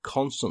there,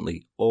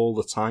 constantly, all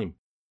the time.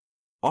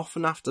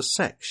 Often after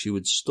sex she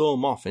would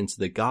storm off into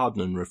the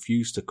garden and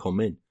refuse to come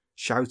in,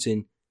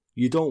 shouting,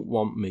 'You don't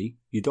want me,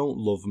 you don't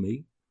love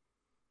me.'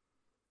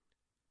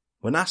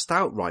 When asked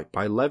outright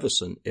by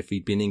Leveson if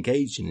he'd been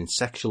engaging in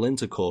sexual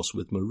intercourse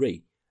with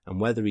Marie and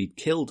whether he'd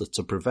killed her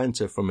to prevent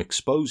her from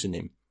exposing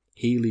him,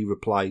 Healy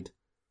replied,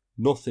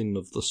 'Nothing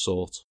of the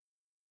sort.'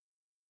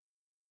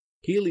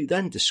 Healy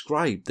then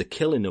described the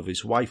killing of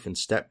his wife and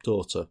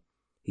stepdaughter.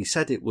 He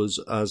said it was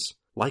as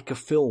like a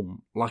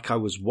film, like I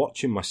was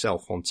watching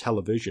myself on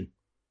television.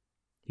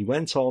 He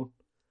went on,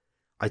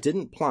 'I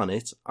didn't plan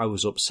it, I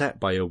was upset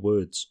by her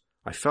words.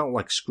 I felt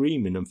like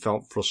screaming and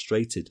felt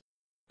frustrated.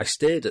 I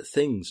stared at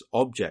things,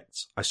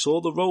 objects. I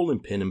saw the rolling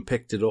pin and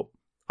picked it up.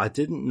 I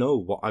didn't know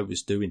what I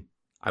was doing.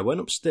 I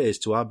went upstairs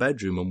to our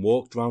bedroom and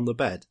walked round the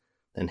bed,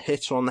 then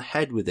hit her on the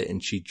head with it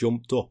and she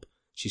jumped up.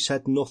 She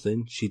said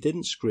nothing, she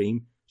didn't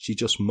scream, she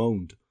just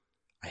moaned.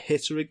 I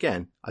hit her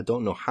again, I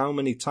don't know how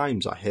many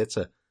times I hit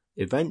her.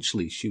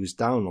 Eventually she was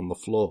down on the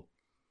floor.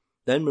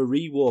 Then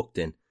Marie walked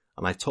in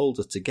and I told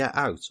her to get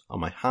out and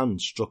my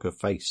hand struck her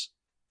face.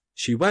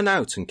 She went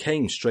out and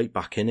came straight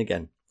back in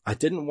again. I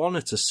didn't want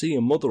her to see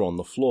her mother on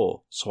the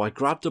floor, so I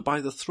grabbed her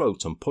by the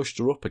throat and pushed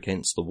her up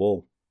against the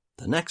wall.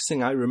 The next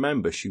thing I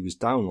remember, she was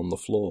down on the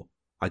floor.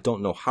 I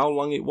don't know how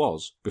long it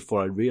was before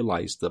I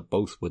realised that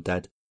both were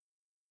dead."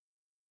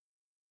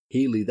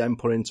 Healy then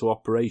put into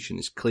operation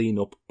his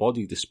clean-up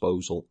body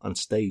disposal and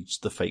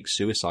staged the fake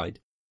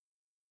suicide.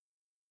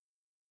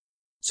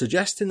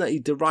 Suggesting that he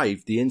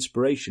derived the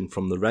inspiration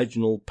from the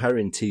Reginald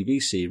Perrin TV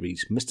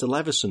series, Mr.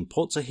 Leveson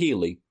put to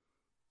Healy,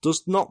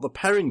 "Does not the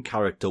Perrin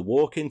character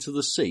walk into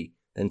the sea,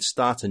 then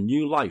start a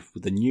new life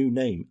with a new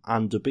name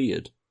and a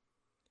beard?"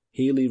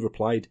 Healy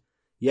replied,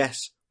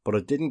 "Yes, but I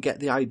didn't get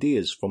the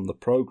ideas from the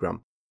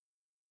programme."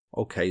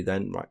 "Okay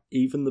then, right,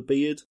 even the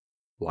beard?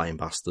 Lying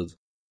bastard."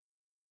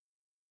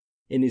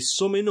 In his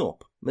summing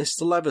up,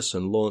 Mr.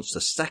 Leveson launched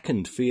a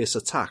second fierce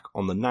attack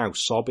on the now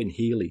sobbing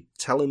Healy,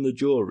 telling the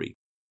jury,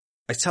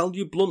 "I tell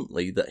you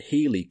bluntly that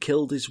Healy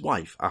killed his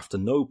wife after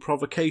no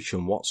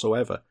provocation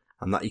whatsoever,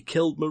 and that he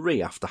killed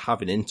Marie after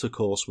having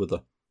intercourse with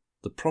her.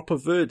 The proper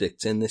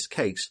verdicts in this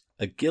case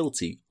are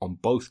guilty on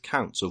both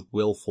counts of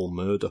willful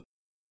murder."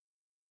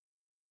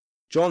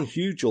 John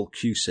Hugel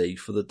QC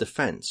for the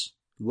defence,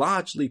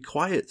 largely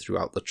quiet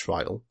throughout the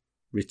trial,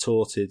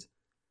 retorted,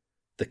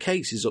 "The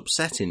case is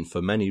upsetting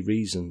for many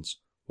reasons.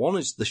 One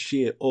is the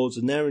sheer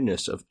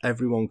ordinariness of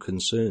everyone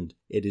concerned.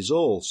 It is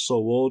all so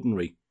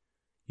ordinary.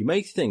 You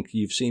may think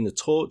you've seen a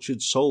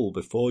tortured soul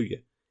before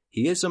you.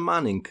 He is a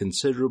man in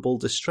considerable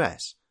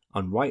distress,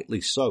 and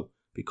rightly so,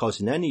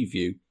 because in any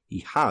view he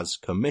has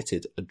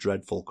committed a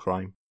dreadful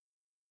crime."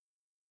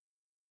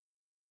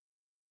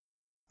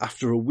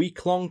 After a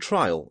week-long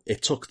trial,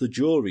 it took the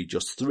jury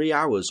just 3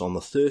 hours on the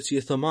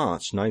 30th of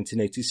March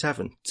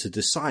 1987 to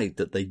decide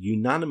that they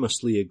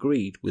unanimously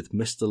agreed with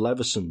Mr.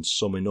 Leveson's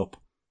summing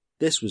up.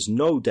 This was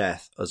no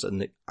death as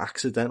an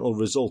accidental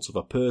result of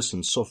a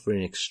person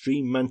suffering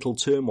extreme mental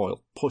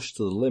turmoil pushed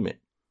to the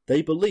limit.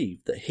 They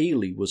believed that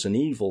Healy was an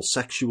evil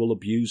sexual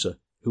abuser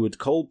who had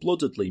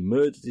cold-bloodedly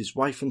murdered his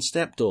wife and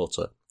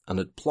stepdaughter and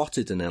had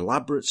plotted an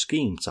elaborate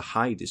scheme to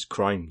hide his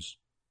crimes.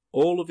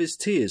 All of his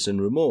tears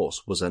and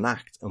remorse was an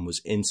act and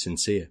was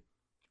insincere.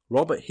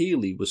 Robert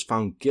Healy was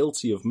found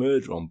guilty of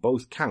murder on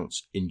both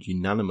counts in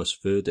unanimous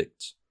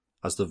verdicts.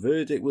 As the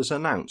verdict was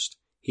announced,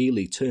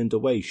 Healy turned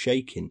away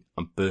shaking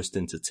and burst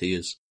into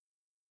tears.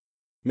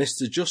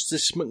 Mr.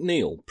 Justice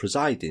McNeill,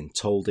 presiding,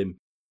 told him,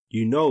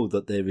 "You know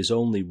that there is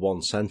only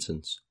one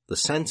sentence. The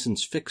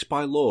sentence fixed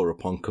by law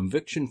upon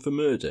conviction for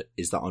murder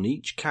is that on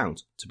each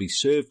count, to be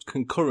served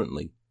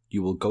concurrently,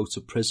 you will go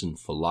to prison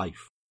for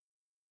life."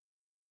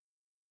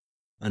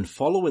 And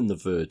following the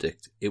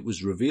verdict, it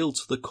was revealed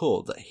to the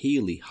court that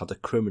Healy had a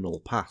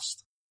criminal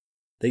past.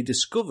 They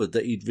discovered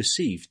that he'd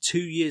received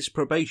 2 years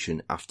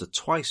probation after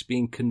twice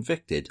being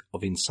convicted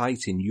of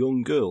inciting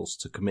young girls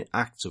to commit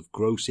acts of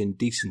gross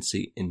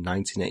indecency in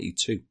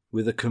 1982,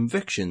 with the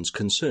convictions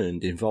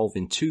concerned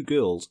involving 2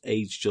 girls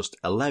aged just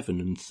 11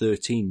 and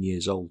 13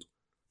 years old.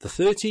 The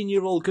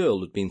 13-year-old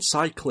girl had been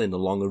cycling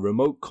along a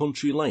remote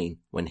country lane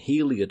when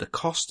Healy had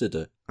accosted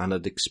her and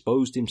had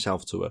exposed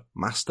himself to her,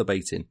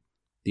 masturbating.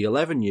 The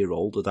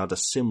 11-year-old had had a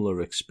similar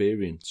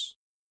experience.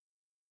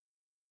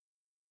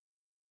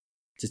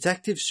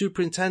 Detective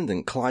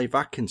Superintendent Clive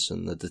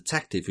Atkinson, the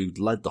detective who'd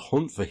led the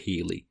hunt for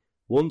Healy,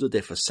 wondered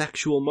if a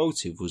sexual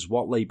motive was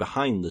what lay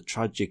behind the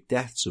tragic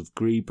deaths of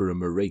Grieber and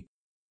Marie.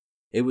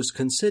 It was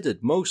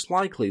considered most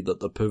likely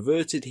that the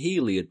perverted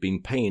Healy had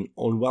been paying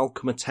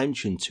unwelcome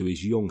attention to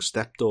his young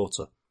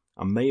stepdaughter,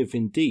 and may have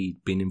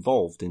indeed been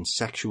involved in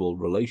sexual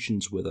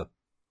relations with her.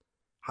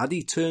 Had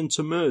he turned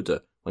to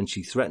murder when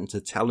she threatened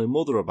to tell her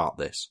mother about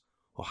this,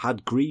 or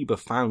had Grieber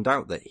found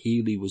out that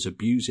Healy was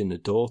abusing her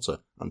daughter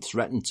and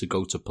threatened to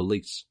go to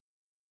police?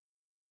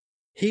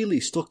 Healy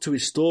stuck to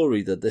his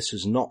story that this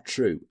was not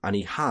true, and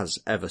he has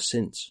ever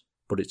since,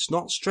 but it's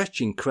not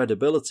stretching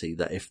credibility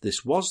that if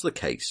this was the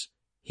case,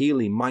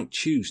 Healy might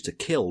choose to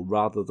kill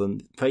rather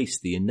than face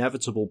the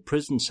inevitable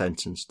prison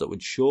sentence that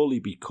would surely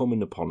be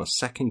coming upon a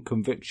second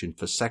conviction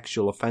for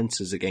sexual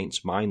offences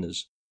against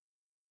minors.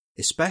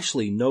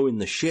 Especially knowing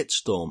the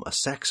shitstorm a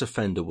sex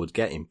offender would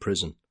get in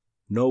prison.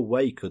 No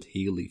way could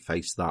Healy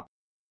face that.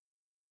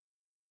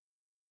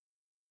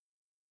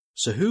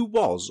 So who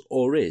was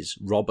or is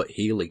Robert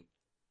Healy?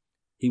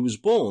 He was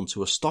born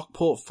to a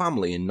Stockport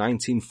family in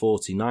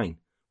 1949,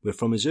 where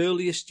from his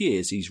earliest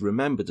years he's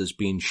remembered as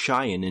being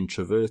shy and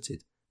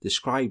introverted,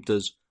 described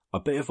as a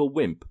bit of a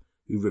wimp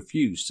who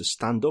refused to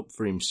stand up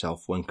for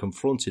himself when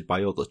confronted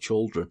by other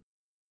children.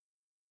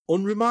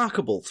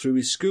 Unremarkable through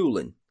his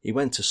schooling, he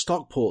went to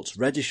Stockport's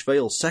Reddish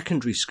Vale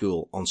Secondary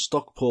School on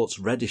Stockport's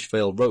Reddish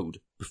Vale Road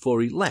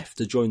before he left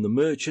to join the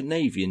Merchant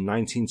Navy in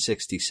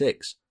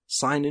 1966,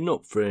 signing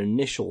up for an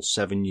initial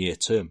 7-year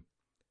term.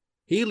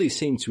 Healy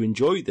seemed to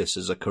enjoy this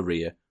as a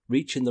career,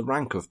 reaching the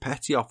rank of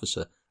petty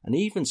officer and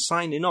even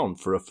signing on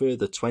for a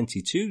further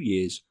 22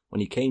 years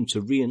when he came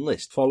to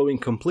re-enlist following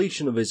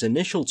completion of his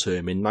initial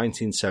term in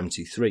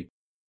 1973.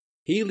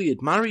 Healy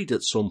had married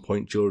at some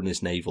point during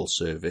his naval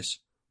service,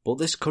 but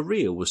this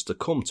career was to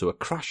come to a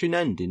crashing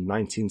end in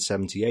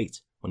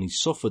 1978 when he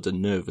suffered a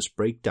nervous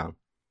breakdown.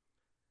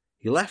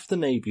 He left the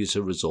Navy as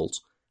a result,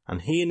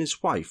 and he and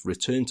his wife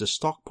returned to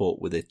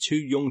Stockport with their 2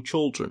 young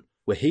children,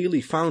 where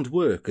Healy found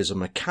work as a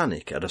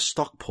mechanic at a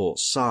Stockport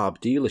Saab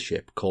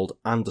dealership called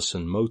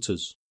Anderson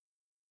Motors.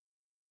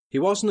 He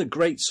wasn't a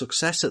great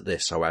success at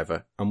this,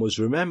 however, and was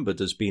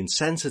remembered as being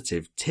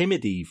sensitive,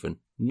 timid even,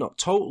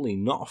 not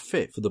a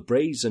fit for the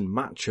brazen,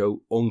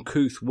 macho,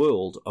 uncouth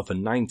world of a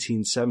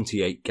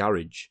 1978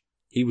 garage.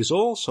 He was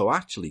also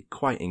actually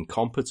quite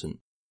incompetent.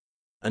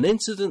 An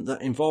incident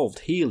that involved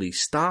Healy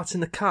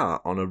starting a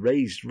car on a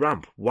raised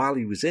ramp while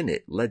he was in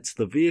it led to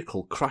the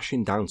vehicle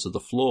crashing down to the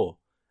floor,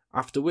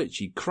 after which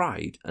he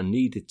cried and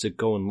needed to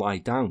go and lie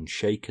down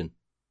shaken.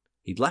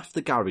 He'd left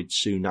the garage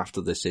soon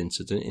after this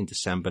incident in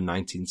December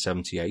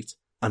 1978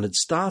 and had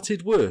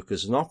started work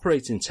as an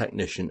operating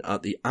technician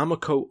at the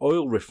Amoco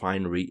oil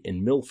refinery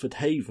in Milford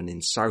Haven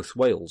in South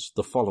Wales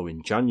the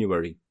following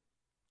January.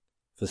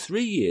 For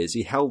 3 years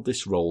he held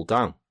this role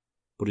down,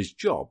 but his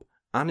job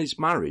and his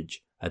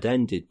marriage had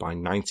ended by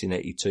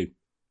 1982.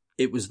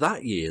 It was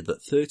that year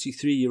that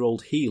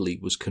 33-year-old Healy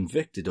was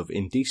convicted of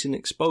indecent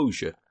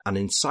exposure and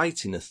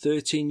inciting a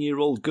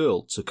 13-year-old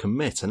girl to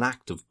commit an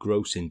act of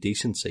gross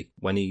indecency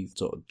when he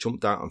sort of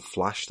jumped out and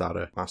flashed at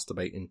her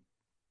masturbating.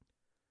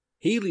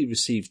 Healy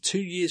received 2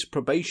 years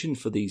probation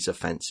for these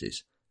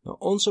offences. Now,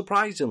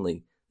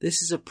 unsurprisingly,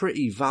 this is a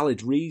pretty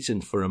valid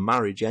reason for a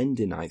marriage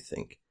ending, I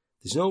think.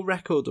 There's no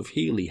record of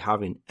Healy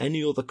having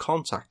any other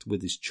contact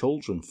with his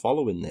children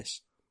following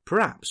this,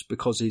 perhaps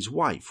because his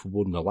wife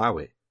wouldn't allow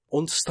it.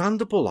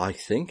 Understandable, I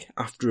think,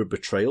 after a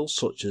betrayal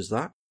such as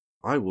that.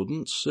 I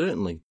wouldn't,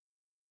 certainly.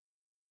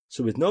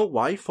 So with no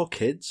wife or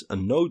kids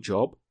and no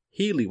job,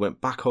 Healy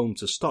went back home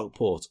to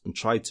Stockport and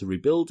tried to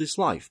rebuild his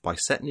life by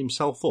setting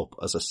himself up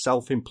as a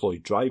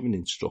self-employed driving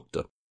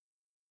instructor.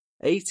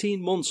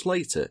 18 months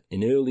later,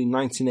 in early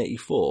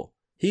 1984,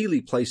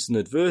 Healy placed an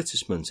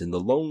advertisement in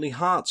the Lonely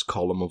Hearts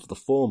column of the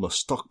former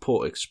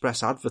Stockport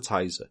Express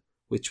Advertiser,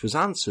 which was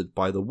answered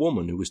by the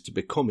woman who was to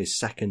become his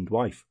second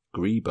wife,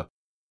 Greba.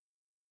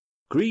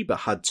 Greba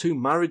had 2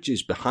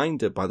 marriages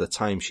behind her by the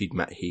time she'd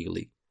met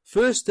Healy.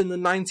 First in the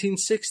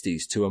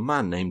 1960s to a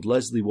man named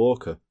Leslie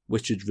Walker,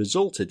 which had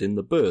resulted in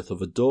the birth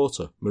of a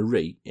daughter,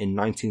 Marie, in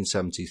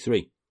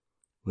 1973.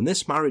 When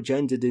this marriage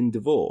ended in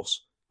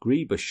divorce,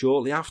 Greba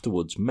shortly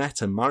afterwards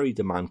met and married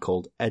a man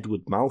called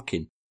Edward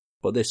Malkin,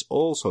 but this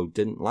also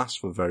didn't last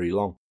for very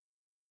long.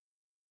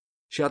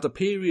 She had a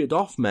period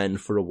off men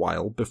for a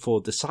while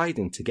before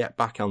deciding to get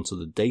back onto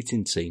the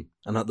dating scene,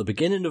 and at the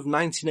beginning of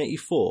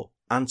 1984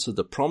 answered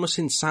a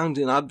promising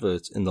sounding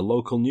advert in the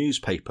local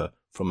newspaper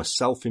from a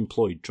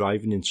self-employed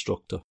driving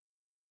instructor.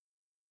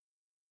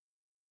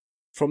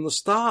 From the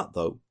start,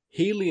 though,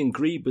 Healy and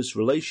Greber's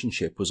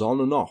relationship was on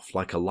and off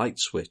like a light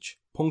switch,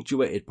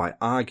 punctuated by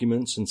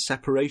arguments and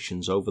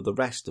separations over the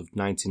rest of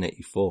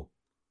 1984.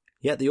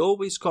 Yet they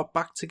always got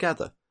back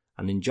together,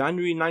 and in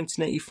January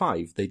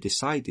 1985 they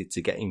decided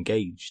to get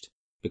engaged,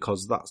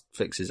 because that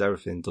fixes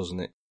everything,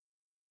 doesn't it?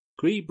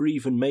 Greba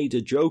even made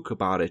a joke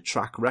about her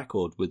track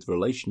record with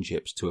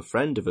relationships to a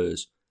friend of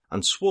hers,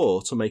 and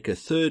swore to make her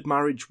third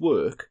marriage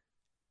work,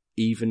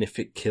 even if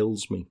it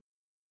kills me.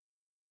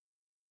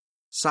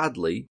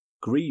 Sadly,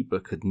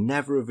 Greba could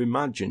never have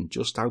imagined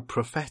just how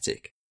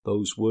prophetic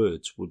those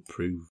words would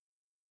prove.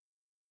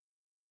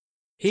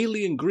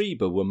 Healy and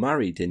Greba were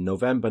married in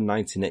November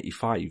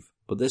 1985,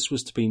 but this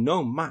was to be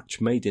no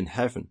match made in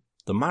heaven.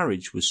 The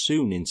marriage was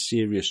soon in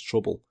serious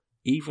trouble,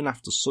 even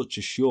after such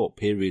a short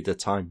period of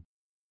time.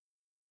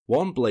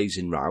 One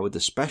blazing row had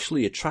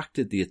especially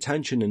attracted the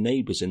attention of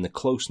neighbours in the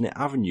close-knit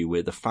avenue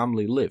where the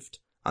family lived,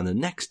 and the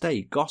next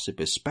day gossip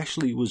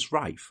especially was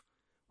rife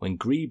when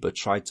Greba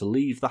tried to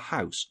leave the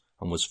house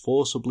and was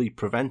forcibly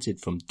prevented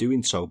from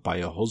doing so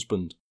by her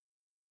husband.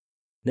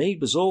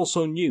 Neighbours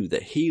also knew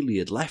that Healy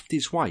had left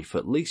his wife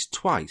at least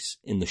twice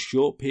in the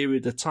short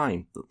period of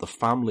time that the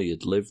family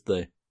had lived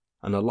there,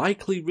 and a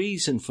likely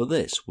reason for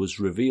this was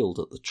revealed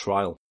at the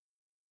trial.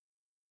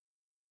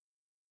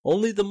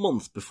 Only the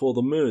month before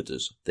the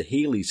murders, the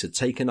Healys had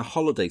taken a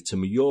holiday to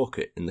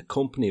Mallorca in the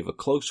company of a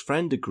close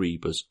friend of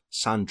Greber's,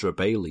 Sandra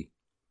Bailey.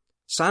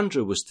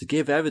 Sandra was to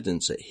give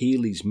evidence at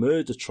Healy's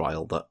murder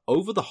trial that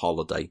over the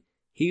holiday,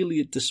 Healy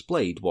had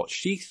displayed what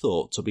she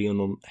thought to be an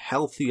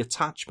unhealthy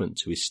attachment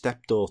to his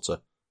stepdaughter,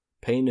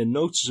 paying her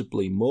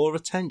noticeably more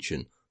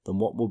attention than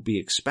what would be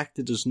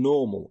expected as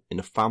normal in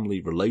a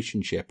family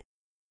relationship.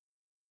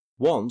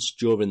 Once,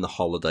 during the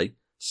holiday,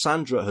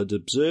 Sandra had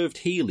observed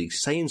Healy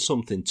saying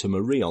something to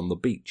Marie on the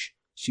beach.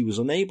 She was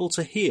unable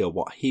to hear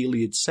what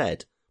Healy had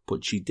said,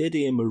 but she did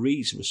hear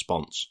Marie's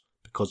response,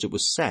 because it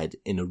was said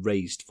in a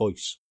raised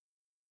voice.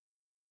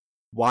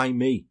 "Why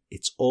me?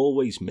 It's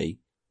always me.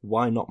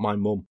 Why not my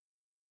mum?"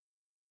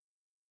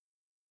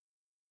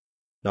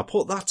 Now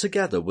put that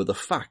together with the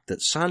fact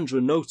that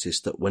Sandra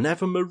noticed that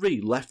whenever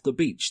Marie left the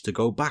beach to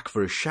go back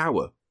for a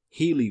shower,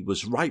 Healy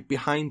was right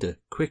behind her,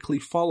 quickly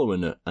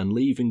following her and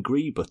leaving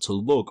Greba to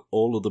lug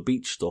all of the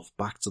beach stuff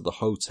back to the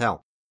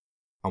hotel.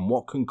 And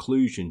what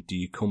conclusion do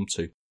you come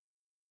to?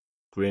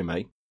 Grim,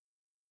 eh?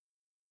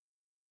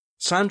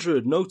 Sandra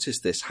had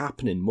noticed this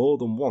happening more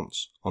than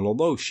once, and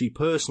although she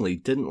personally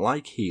didn't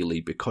like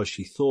Healy because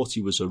she thought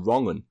he was a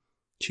wrong-un,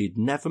 she had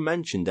never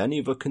mentioned any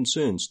of her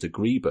concerns to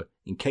Greba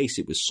in case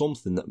it was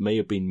something that may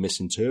have been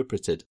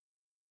misinterpreted.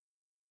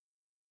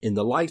 In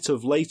the light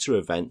of later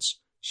events,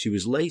 she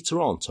was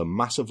later on to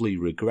massively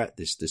regret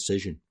this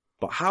decision.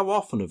 But how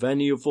often have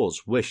any of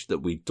us wished that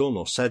we'd done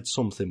or said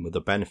something with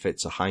a benefit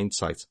to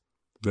hindsight?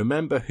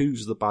 Remember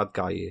who's the bad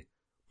guy here.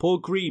 Poor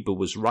Grieber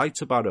was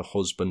right about her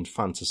husband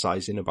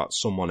fantasizing about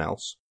someone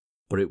else,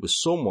 but it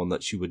was someone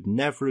that she would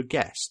never have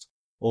guessed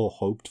or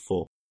hoped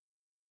for.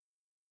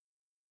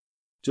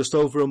 Just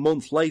over a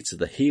month later,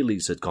 the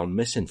Healeys had gone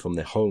missing from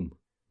their home,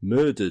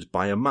 murdered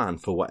by a man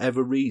for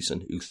whatever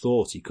reason who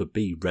thought he could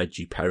be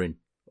Reggie Perrin.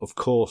 Of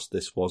course,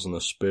 this wasn't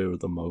a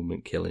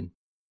spur-of-the-moment killing.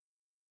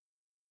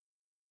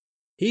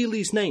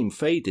 Healey's name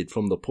faded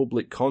from the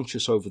public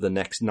conscious over the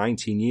next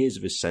 19 years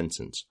of his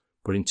sentence,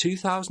 but in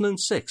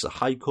 2006 a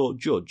High Court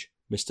judge,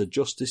 Mr.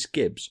 Justice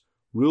Gibbs,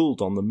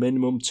 ruled on the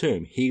minimum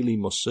term Healey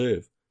must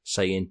serve,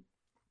 saying,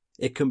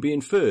 "It can be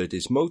inferred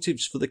his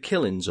motives for the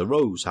killings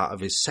arose out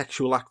of his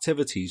sexual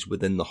activities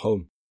within the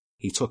home.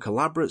 He took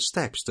elaborate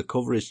steps to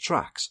cover his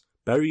tracks,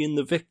 burying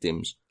the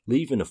victims,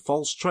 leaving a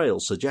false trail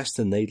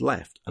suggesting they'd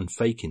left, and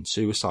faking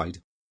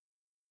suicide."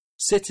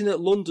 Sitting at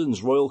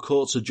London's Royal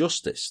Courts of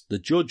Justice, the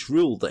judge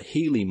ruled that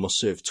Healey must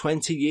serve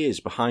 20 years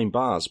behind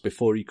bars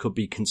before he could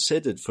be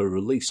considered for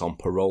release on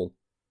parole.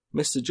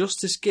 Mr.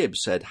 Justice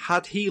Gibbs said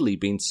had Healey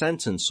been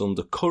sentenced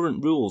under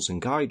current rules and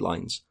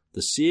guidelines,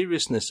 the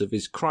seriousness of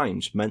his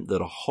crimes meant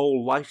that a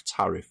whole life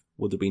tariff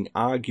would have been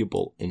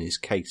arguable in his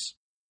case.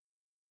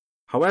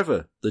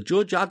 However, the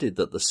judge added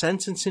that the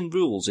sentencing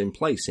rules in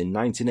place in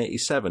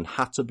 1987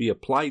 had to be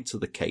applied to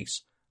the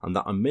case and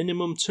that a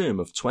minimum term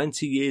of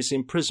 20 years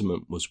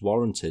imprisonment was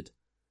warranted.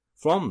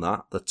 From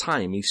that, the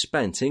time he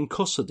spent in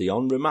custody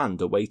on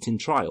remand awaiting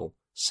trial,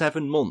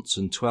 7 months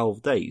and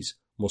 12 days,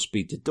 must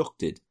be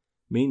deducted,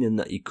 meaning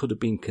that he could have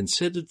been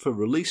considered for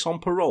release on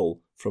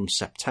parole from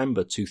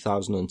September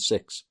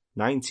 2006,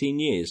 19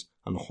 years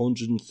and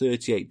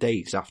 138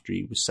 days after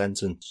he was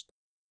sentenced.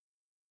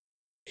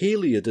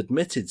 Healey had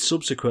admitted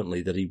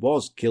subsequently that he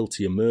was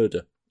guilty of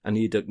murder, and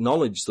he had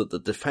acknowledged that the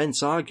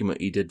defence argument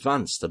he'd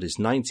advanced at his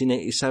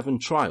 1987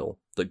 trial,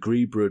 that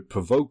Grieber had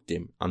provoked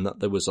him and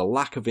that there was a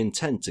lack of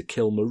intent to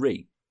kill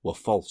Marie, were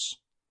false.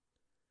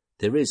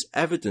 There is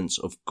evidence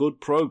of good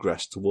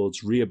progress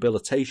towards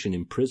rehabilitation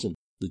in prison,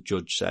 the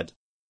judge said.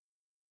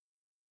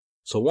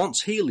 So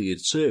once Healey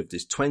had served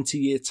his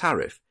 20-year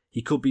tariff,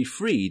 he could be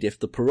freed if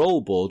the parole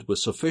board were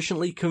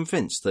sufficiently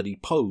convinced that he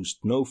posed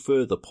no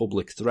further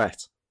public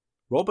threat.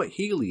 Robert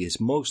Healey is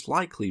most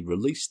likely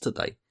released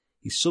today.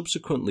 He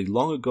subsequently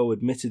long ago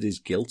admitted his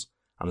guilt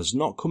and has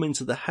not come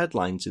into the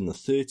headlines in the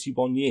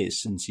 31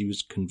 years since he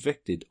was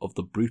convicted of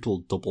the brutal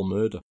double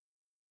murder.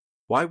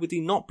 Why would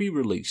he not be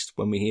released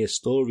when we hear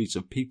stories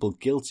of people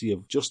guilty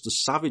of just as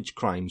savage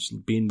crimes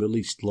being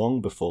released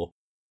long before?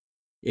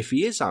 If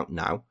he is out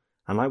now,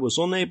 and I was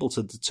unable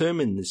to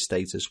determine his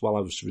status while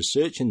I was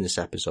researching this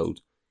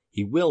episode,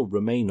 he will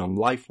remain on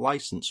life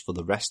licence for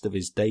the rest of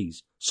his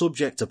days,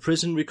 subject to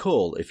prison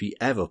recall if he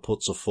ever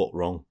puts a foot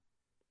wrong.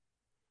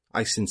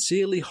 I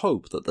sincerely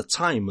hope that the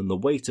time and the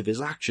weight of his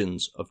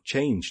actions have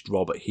changed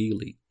Robert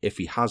Healey if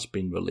he has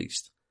been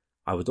released.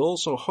 I would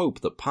also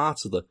hope that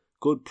part of the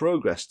good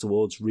progress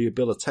towards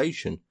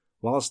rehabilitation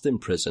whilst in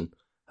prison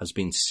has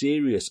been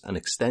serious and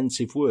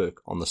extensive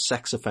work on the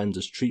sex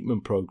offenders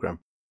treatment programme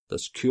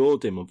that's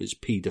cured him of his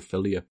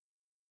paedophilia.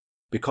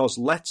 Because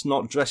let's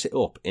not dress it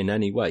up in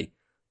any way,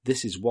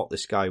 this is what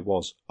this guy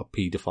was, a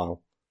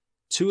paedophile.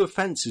 2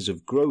 offences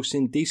of gross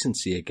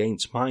indecency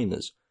against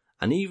minors,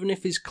 and even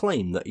if his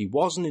claim that he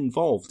wasn't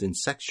involved in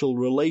sexual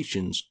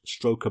relations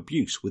 /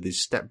 abuse with his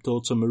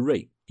stepdaughter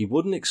Marie, he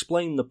wouldn't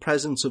explain the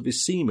presence of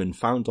his semen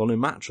found on her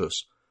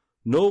mattress,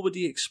 nor would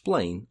he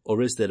explain,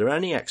 or is there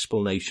any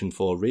explanation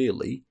for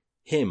really,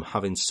 him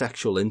having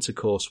sexual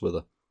intercourse with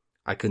her.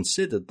 I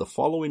considered the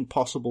following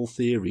possible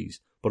theories,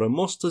 but I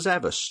must as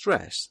ever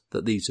stress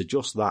that these are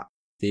just that,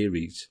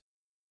 theories.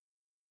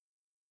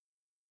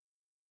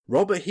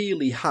 Robert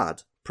Healey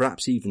had,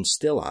 perhaps even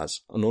still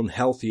has, an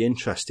unhealthy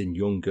interest in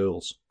young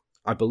girls.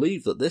 I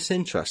believe that this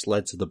interest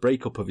led to the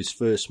breakup of his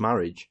first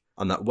marriage,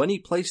 and that when he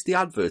placed the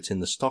advert in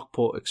the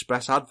Stockport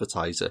Express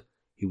Advertiser,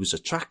 he was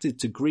attracted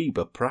to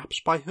Grieber perhaps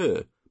by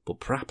her, but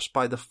perhaps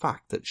by the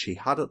fact that she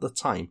had at the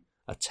time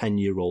a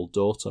 10-year-old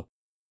daughter.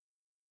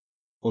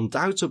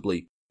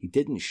 Undoubtedly, he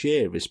didn't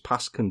share his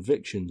past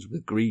convictions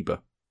with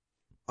Grieber.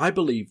 I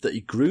believe that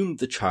he groomed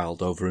the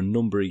child over a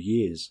number of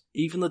years.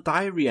 Even the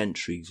diary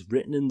entries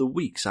written in the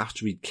weeks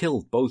after he'd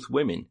killed both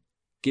women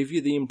give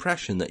you the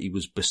impression that he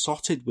was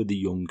besotted with the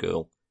young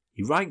girl.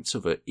 He writes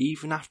of her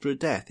even after her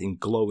death in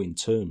glowing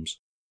terms.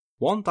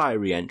 One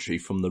diary entry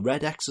from the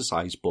Red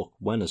Exercise book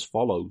went as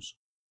follows.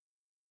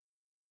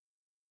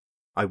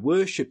 I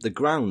worshipped the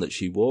ground that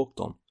she walked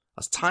on.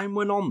 As time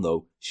went on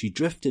though, she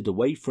drifted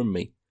away from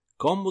me.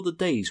 Gone were the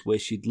days where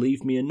she'd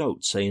leave me a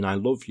note saying I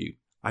love you.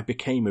 I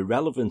became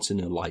irrelevant in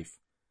her life.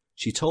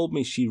 She told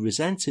me she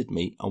resented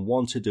me and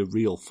wanted a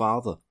real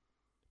father.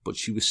 But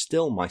she was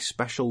still my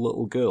special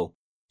little girl.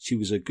 She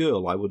was a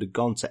girl I would have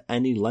gone to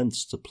any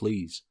lengths to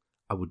please.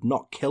 I would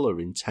not kill her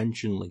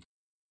intentionally.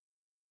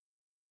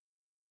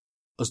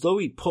 As though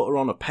he'd put her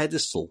on a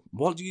pedestal,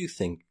 what do you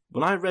think?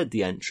 When I read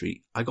the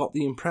entry, I got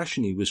the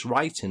impression he was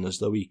writing as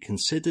though he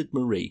considered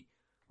Marie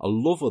a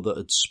lover that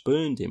had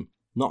spurned him,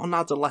 not an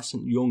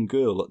adolescent young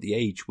girl at the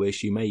age where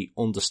she may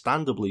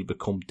understandably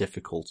become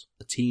difficult,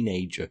 a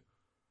teenager.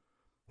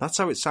 That's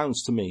how it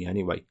sounds to me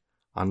anyway,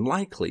 and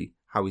likely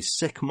how his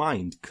sick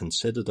mind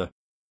considered her.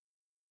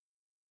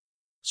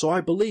 So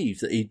I believe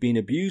that he'd been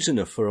abusing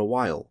her for a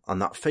while,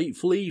 and that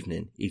fateful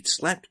evening he'd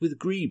slept with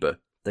Grieber,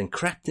 then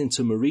crept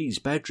into Marie's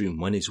bedroom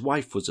when his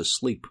wife was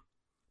asleep.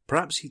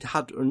 Perhaps he'd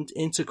had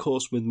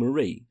intercourse with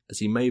Marie, as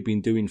he may have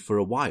been doing for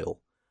a while,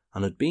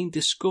 and had been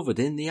discovered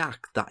in the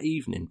act that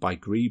evening by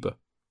Grieber.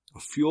 A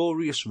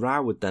furious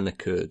row had then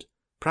occurred.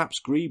 Perhaps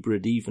Grieber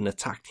had even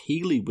attacked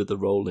Healy with a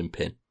rolling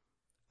pin,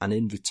 and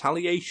in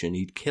retaliation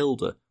he'd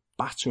killed her,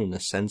 battering her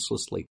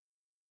senselessly.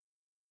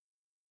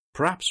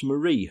 Perhaps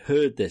Marie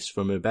heard this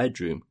from her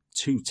bedroom,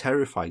 too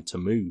terrified to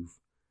move.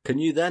 Can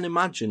you then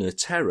imagine her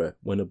terror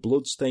when a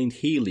blood-stained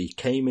Healy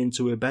came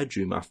into her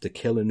bedroom after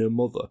killing her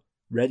mother,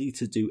 ready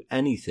to do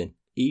anything,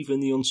 even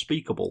the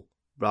unspeakable,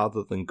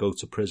 rather than go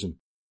to prison?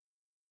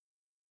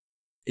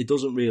 It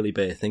doesn't really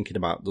bear thinking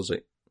about, does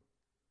it?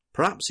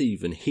 Perhaps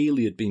even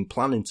Healy had been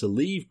planning to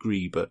leave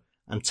Grieber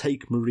and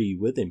take Marie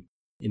with him,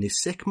 in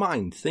his sick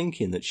mind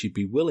thinking that she'd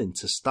be willing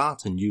to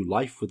start a new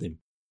life with him.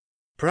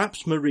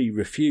 Perhaps Marie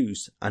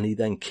refused, and he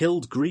then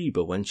killed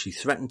Grieber when she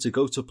threatened to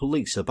go to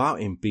police about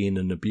him being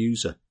an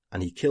abuser,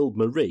 and he killed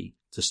Marie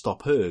to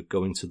stop her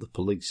going to the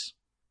police.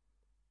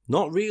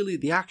 Not really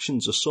the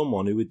actions of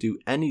someone who would do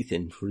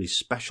anything for his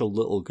special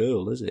little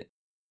girl, is it?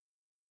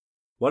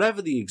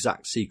 Whatever the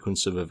exact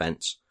sequence of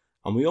events,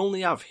 and we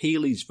only have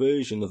Healy's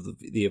version of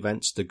the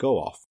events to go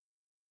off,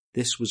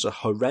 this was a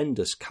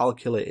horrendous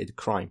calculated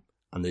crime,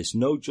 and there's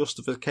no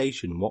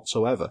justification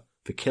whatsoever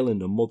for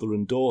killing a mother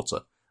and daughter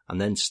and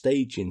then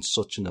staging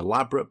such an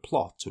elaborate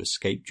plot to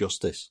escape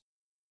justice.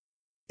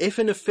 If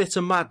in a fit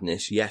of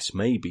madness, yes,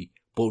 maybe,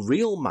 but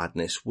real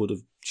madness would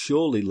have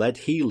surely led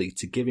Healy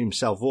to give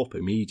himself up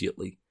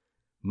immediately.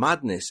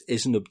 Madness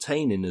isn't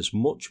obtaining as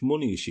much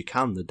money as you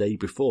can the day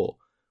before.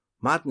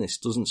 Madness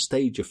doesn't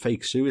stage a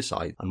fake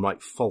suicide and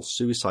write false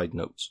suicide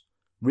notes.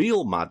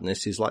 Real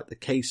madness is like the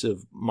case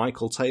of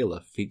Michael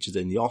Taylor featured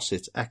in the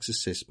Ossett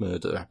Exorcist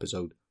murder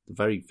episode, the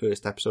very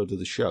first episode of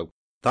the show.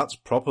 That's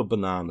proper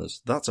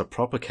bananas. That's a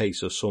proper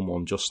case of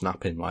someone just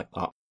snapping like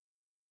that.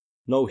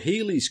 No,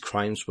 Healy's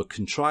crimes were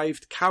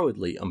contrived,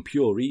 cowardly and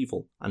pure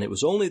evil, and it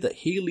was only that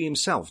Healy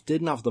himself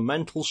didn't have the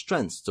mental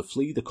strength to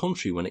flee the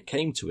country when it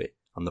came to it,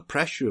 and the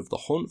pressure of the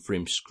hunt for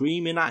him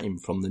screaming at him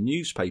from the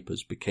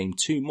newspapers became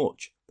too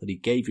much that he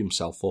gave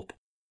himself up.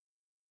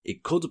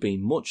 It could have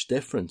been much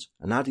different,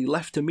 and had he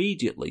left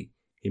immediately,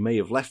 he may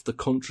have left the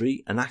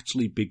country and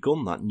actually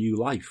begun that new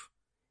life.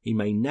 He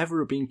may never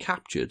have been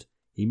captured.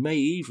 He may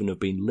even have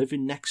been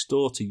living next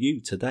door to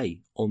you today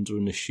under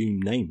an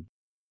assumed name.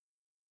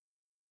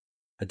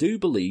 I do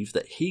believe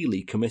that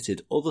Healy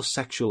committed other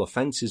sexual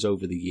offences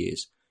over the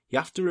years. You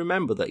have to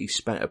remember that he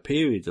spent a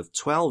period of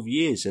 12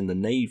 years in the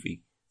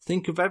Navy.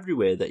 Think of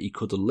everywhere that he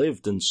could have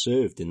lived and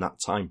served in that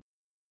time.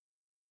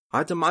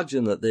 I'd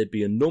imagine that there'd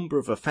be a number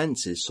of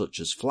offences such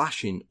as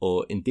flashing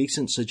or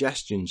indecent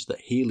suggestions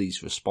that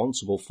Healy's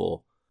responsible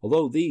for,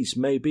 although these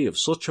may be of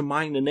such a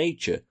minor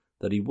nature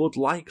that he would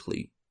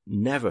likely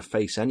never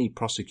face any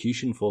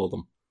prosecution for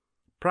them.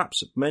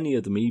 Perhaps many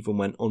of them even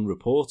went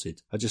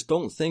unreported. I just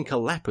don't think a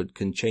leopard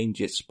can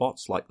change its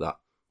spots like that,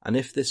 and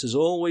if this has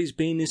always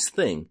been his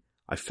thing,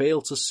 I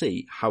fail to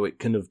see how it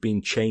can have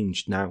been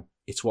changed now.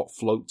 It's what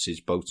floats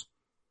his boat.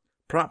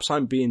 Perhaps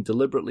I'm being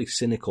deliberately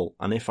cynical,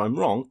 and if I'm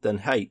wrong, then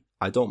hey,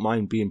 I don't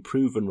mind being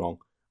proven wrong.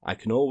 I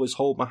can always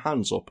hold my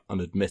hands up and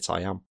admit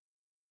I am.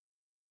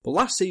 But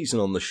last season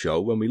on the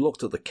show, when we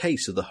looked at the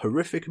case of the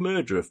horrific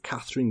murder of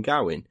Catherine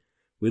Gowan,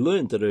 we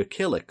learned that her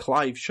killer,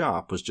 Clive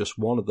Sharp, was just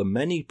one of the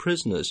many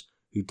prisoners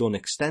who'd done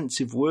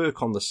extensive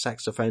work on the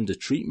sex offender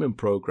treatment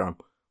program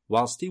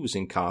whilst he was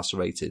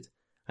incarcerated,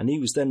 and he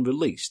was then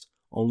released,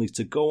 only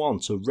to go on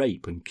to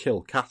rape and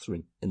kill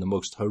Catherine in the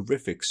most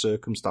horrific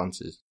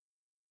circumstances.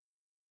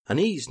 And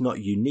he's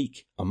not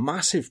unique. A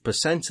massive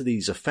percent of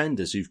these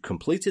offenders who've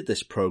completed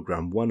this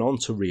program went on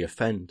to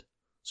re-offend.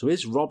 So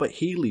is Robert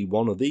Healy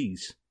one of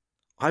these?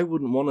 I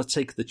wouldn't want to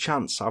take the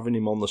chance having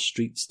him on the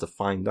streets to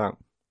find out.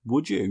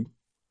 Would you?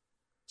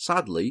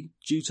 Sadly,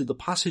 due to the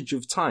passage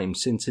of time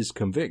since his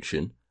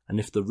conviction, and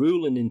if the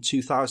ruling in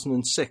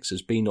 2006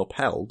 has been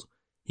upheld,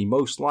 he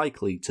most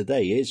likely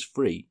today is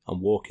free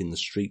and walking the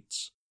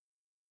streets.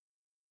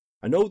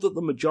 I know that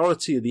the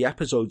majority of the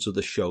episodes of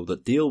the show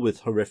that deal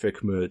with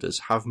horrific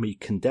murders have me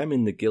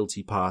condemning the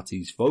guilty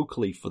parties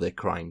vocally for their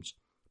crimes,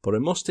 but I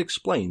must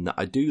explain that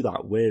I do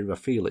that where I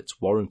feel it's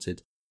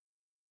warranted.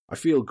 I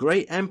feel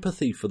great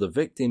empathy for the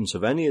victims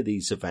of any of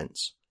these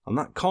events, and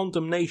that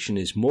condemnation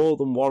is more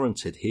than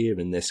warranted here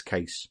in this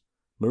case.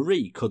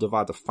 Marie could have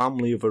had a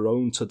family of her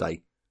own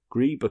today.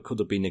 Grieber could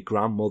have been a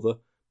grandmother,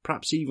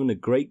 perhaps even a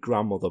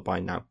great-grandmother by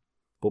now.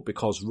 But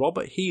because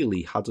Robert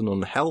Healy had an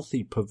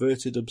unhealthy,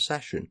 perverted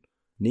obsession,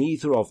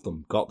 neither of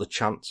them got the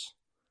chance,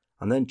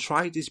 and then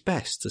tried his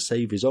best to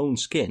save his own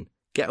skin,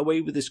 get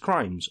away with his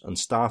crimes and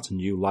start a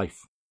new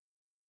life.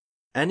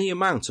 Any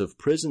amount of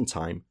prison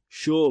time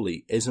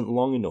surely isn't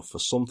long enough for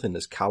something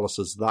as callous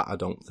as that, I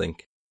don't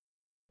think.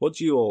 What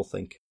do you all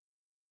think?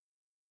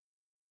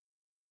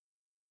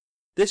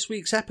 This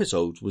week's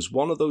episode was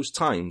one of those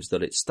times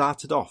that it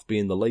started off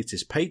being the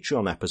latest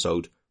Patreon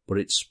episode, but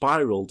it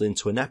spiralled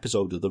into an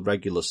episode of the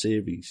regular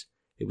series.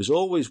 It was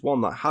always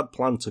one that I had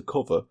planned to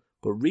cover,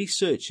 but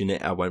researching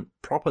it I went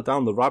proper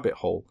down the rabbit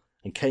hole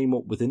and came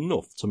up with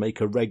enough to make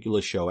a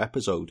regular show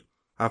episode.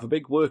 I have a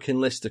big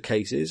working list of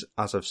cases,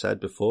 as I've said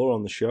before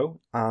on the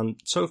show, and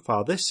so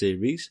far this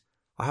series,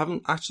 I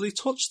haven't actually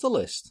touched the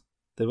list.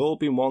 They've all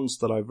been ones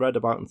that I've read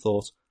about and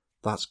thought,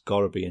 that's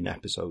gotta be an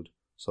episode.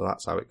 So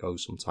that's how it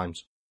goes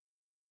sometimes.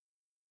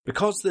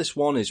 Because this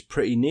one is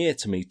pretty near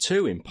to me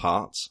too in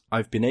parts,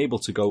 I've been able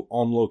to go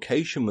on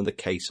location with the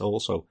case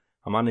also.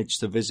 I managed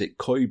to visit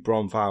Coy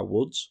Bronvar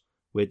Woods,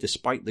 where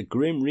despite the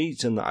grim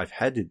reason that I've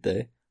headed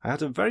there, I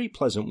had a very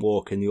pleasant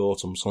walk in the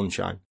autumn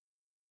sunshine.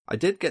 I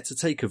did get to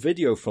take a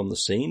video from the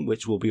scene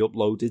which will be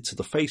uploaded to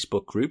the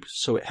Facebook group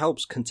so it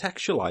helps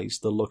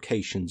contextualise the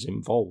locations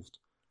involved.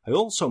 I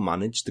also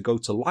managed to go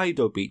to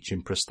Lido Beach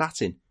in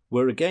Prestatyn,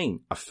 where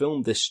again I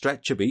filmed this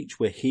stretch of beach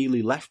where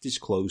Healy left his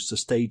clothes to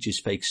stage his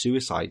fake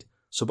suicide,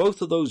 so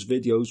both of those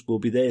videos will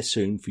be there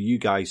soon for you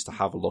guys to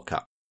have a look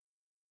at.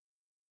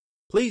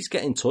 Please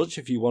get in touch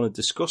if you want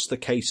to discuss the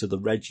case of the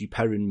Reggie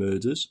Perrin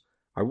murders.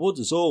 I would,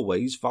 as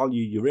always,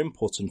 value your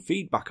input and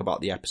feedback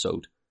about the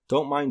episode.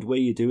 Don't mind where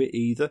you do it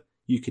either.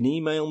 You can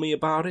email me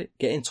about it,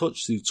 get in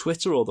touch through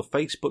Twitter or the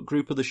Facebook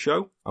group of the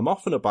show. I'm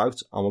often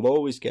about and will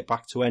always get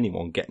back to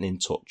anyone getting in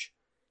touch.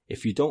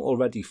 If you don't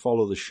already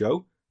follow the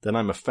show, then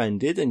I'm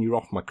offended and you're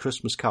off my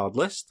Christmas card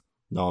list.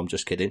 No, I'm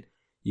just kidding.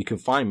 You can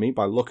find me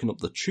by looking up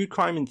the True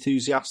Crime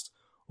Enthusiast,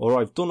 or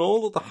I've done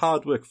all of the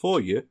hard work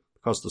for you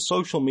because the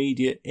social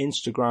media,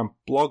 Instagram,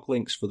 blog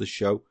links for the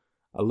show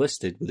are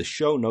listed with the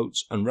show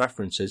notes and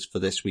references for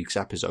this week's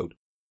episode.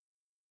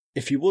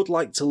 If you would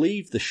like to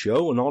leave the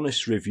show an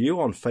honest review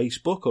on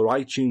Facebook or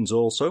iTunes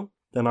also,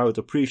 then I would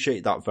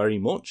appreciate that very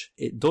much.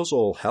 It does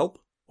all help.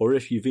 Or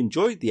if you've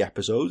enjoyed the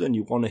episode and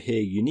you want to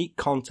hear unique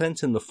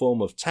content in the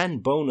form of 10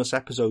 bonus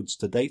episodes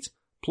to date,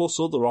 plus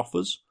other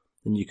offers,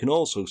 then you can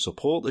also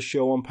support the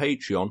show on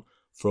Patreon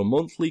for a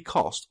monthly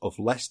cost of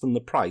less than the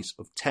price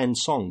of 10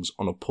 songs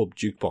on a pub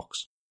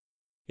jukebox.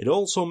 It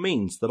also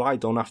means that I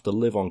don't have to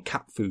live on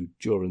cat food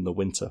during the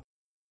winter.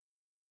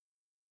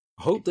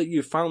 I hope that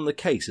you found the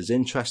case as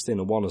interesting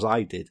a one as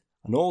I did,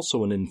 and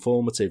also an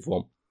informative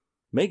one.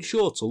 Make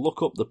sure to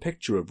look up the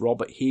picture of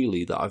Robert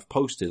Healy that I've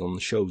posted on the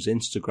show's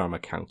Instagram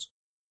account.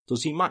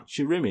 Does he match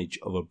your image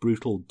of a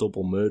brutal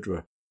double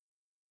murderer?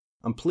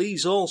 And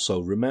please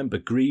also remember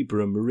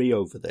Grieber and Marie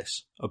over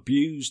this,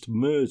 abused,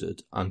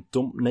 murdered and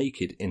dumped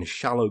naked in a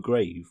shallow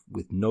grave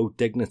with no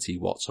dignity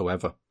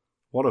whatsoever.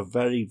 What a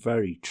very,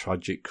 very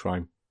tragic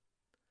crime.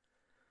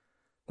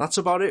 That's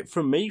about it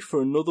from me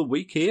for another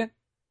week here.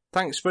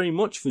 Thanks very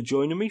much for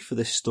joining me for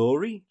this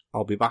story.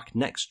 I'll be back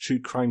next True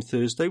Crime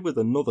Thursday with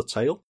another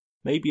tale.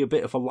 Maybe a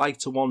bit of a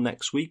lighter one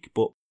next week,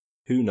 but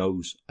who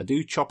knows? I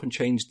do chop and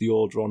change the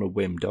order on a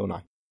whim, don't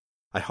I?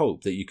 I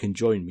hope that you can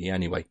join me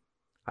anyway.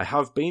 I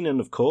have been, and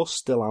of course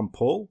still am,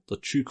 Paul, the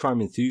True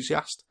Crime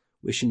Enthusiast,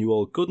 wishing you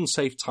all good and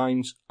safe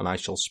times, and I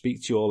shall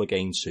speak to you all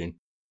again soon.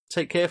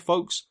 Take care,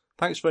 folks.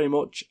 Thanks very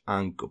much,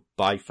 and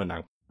goodbye for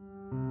now.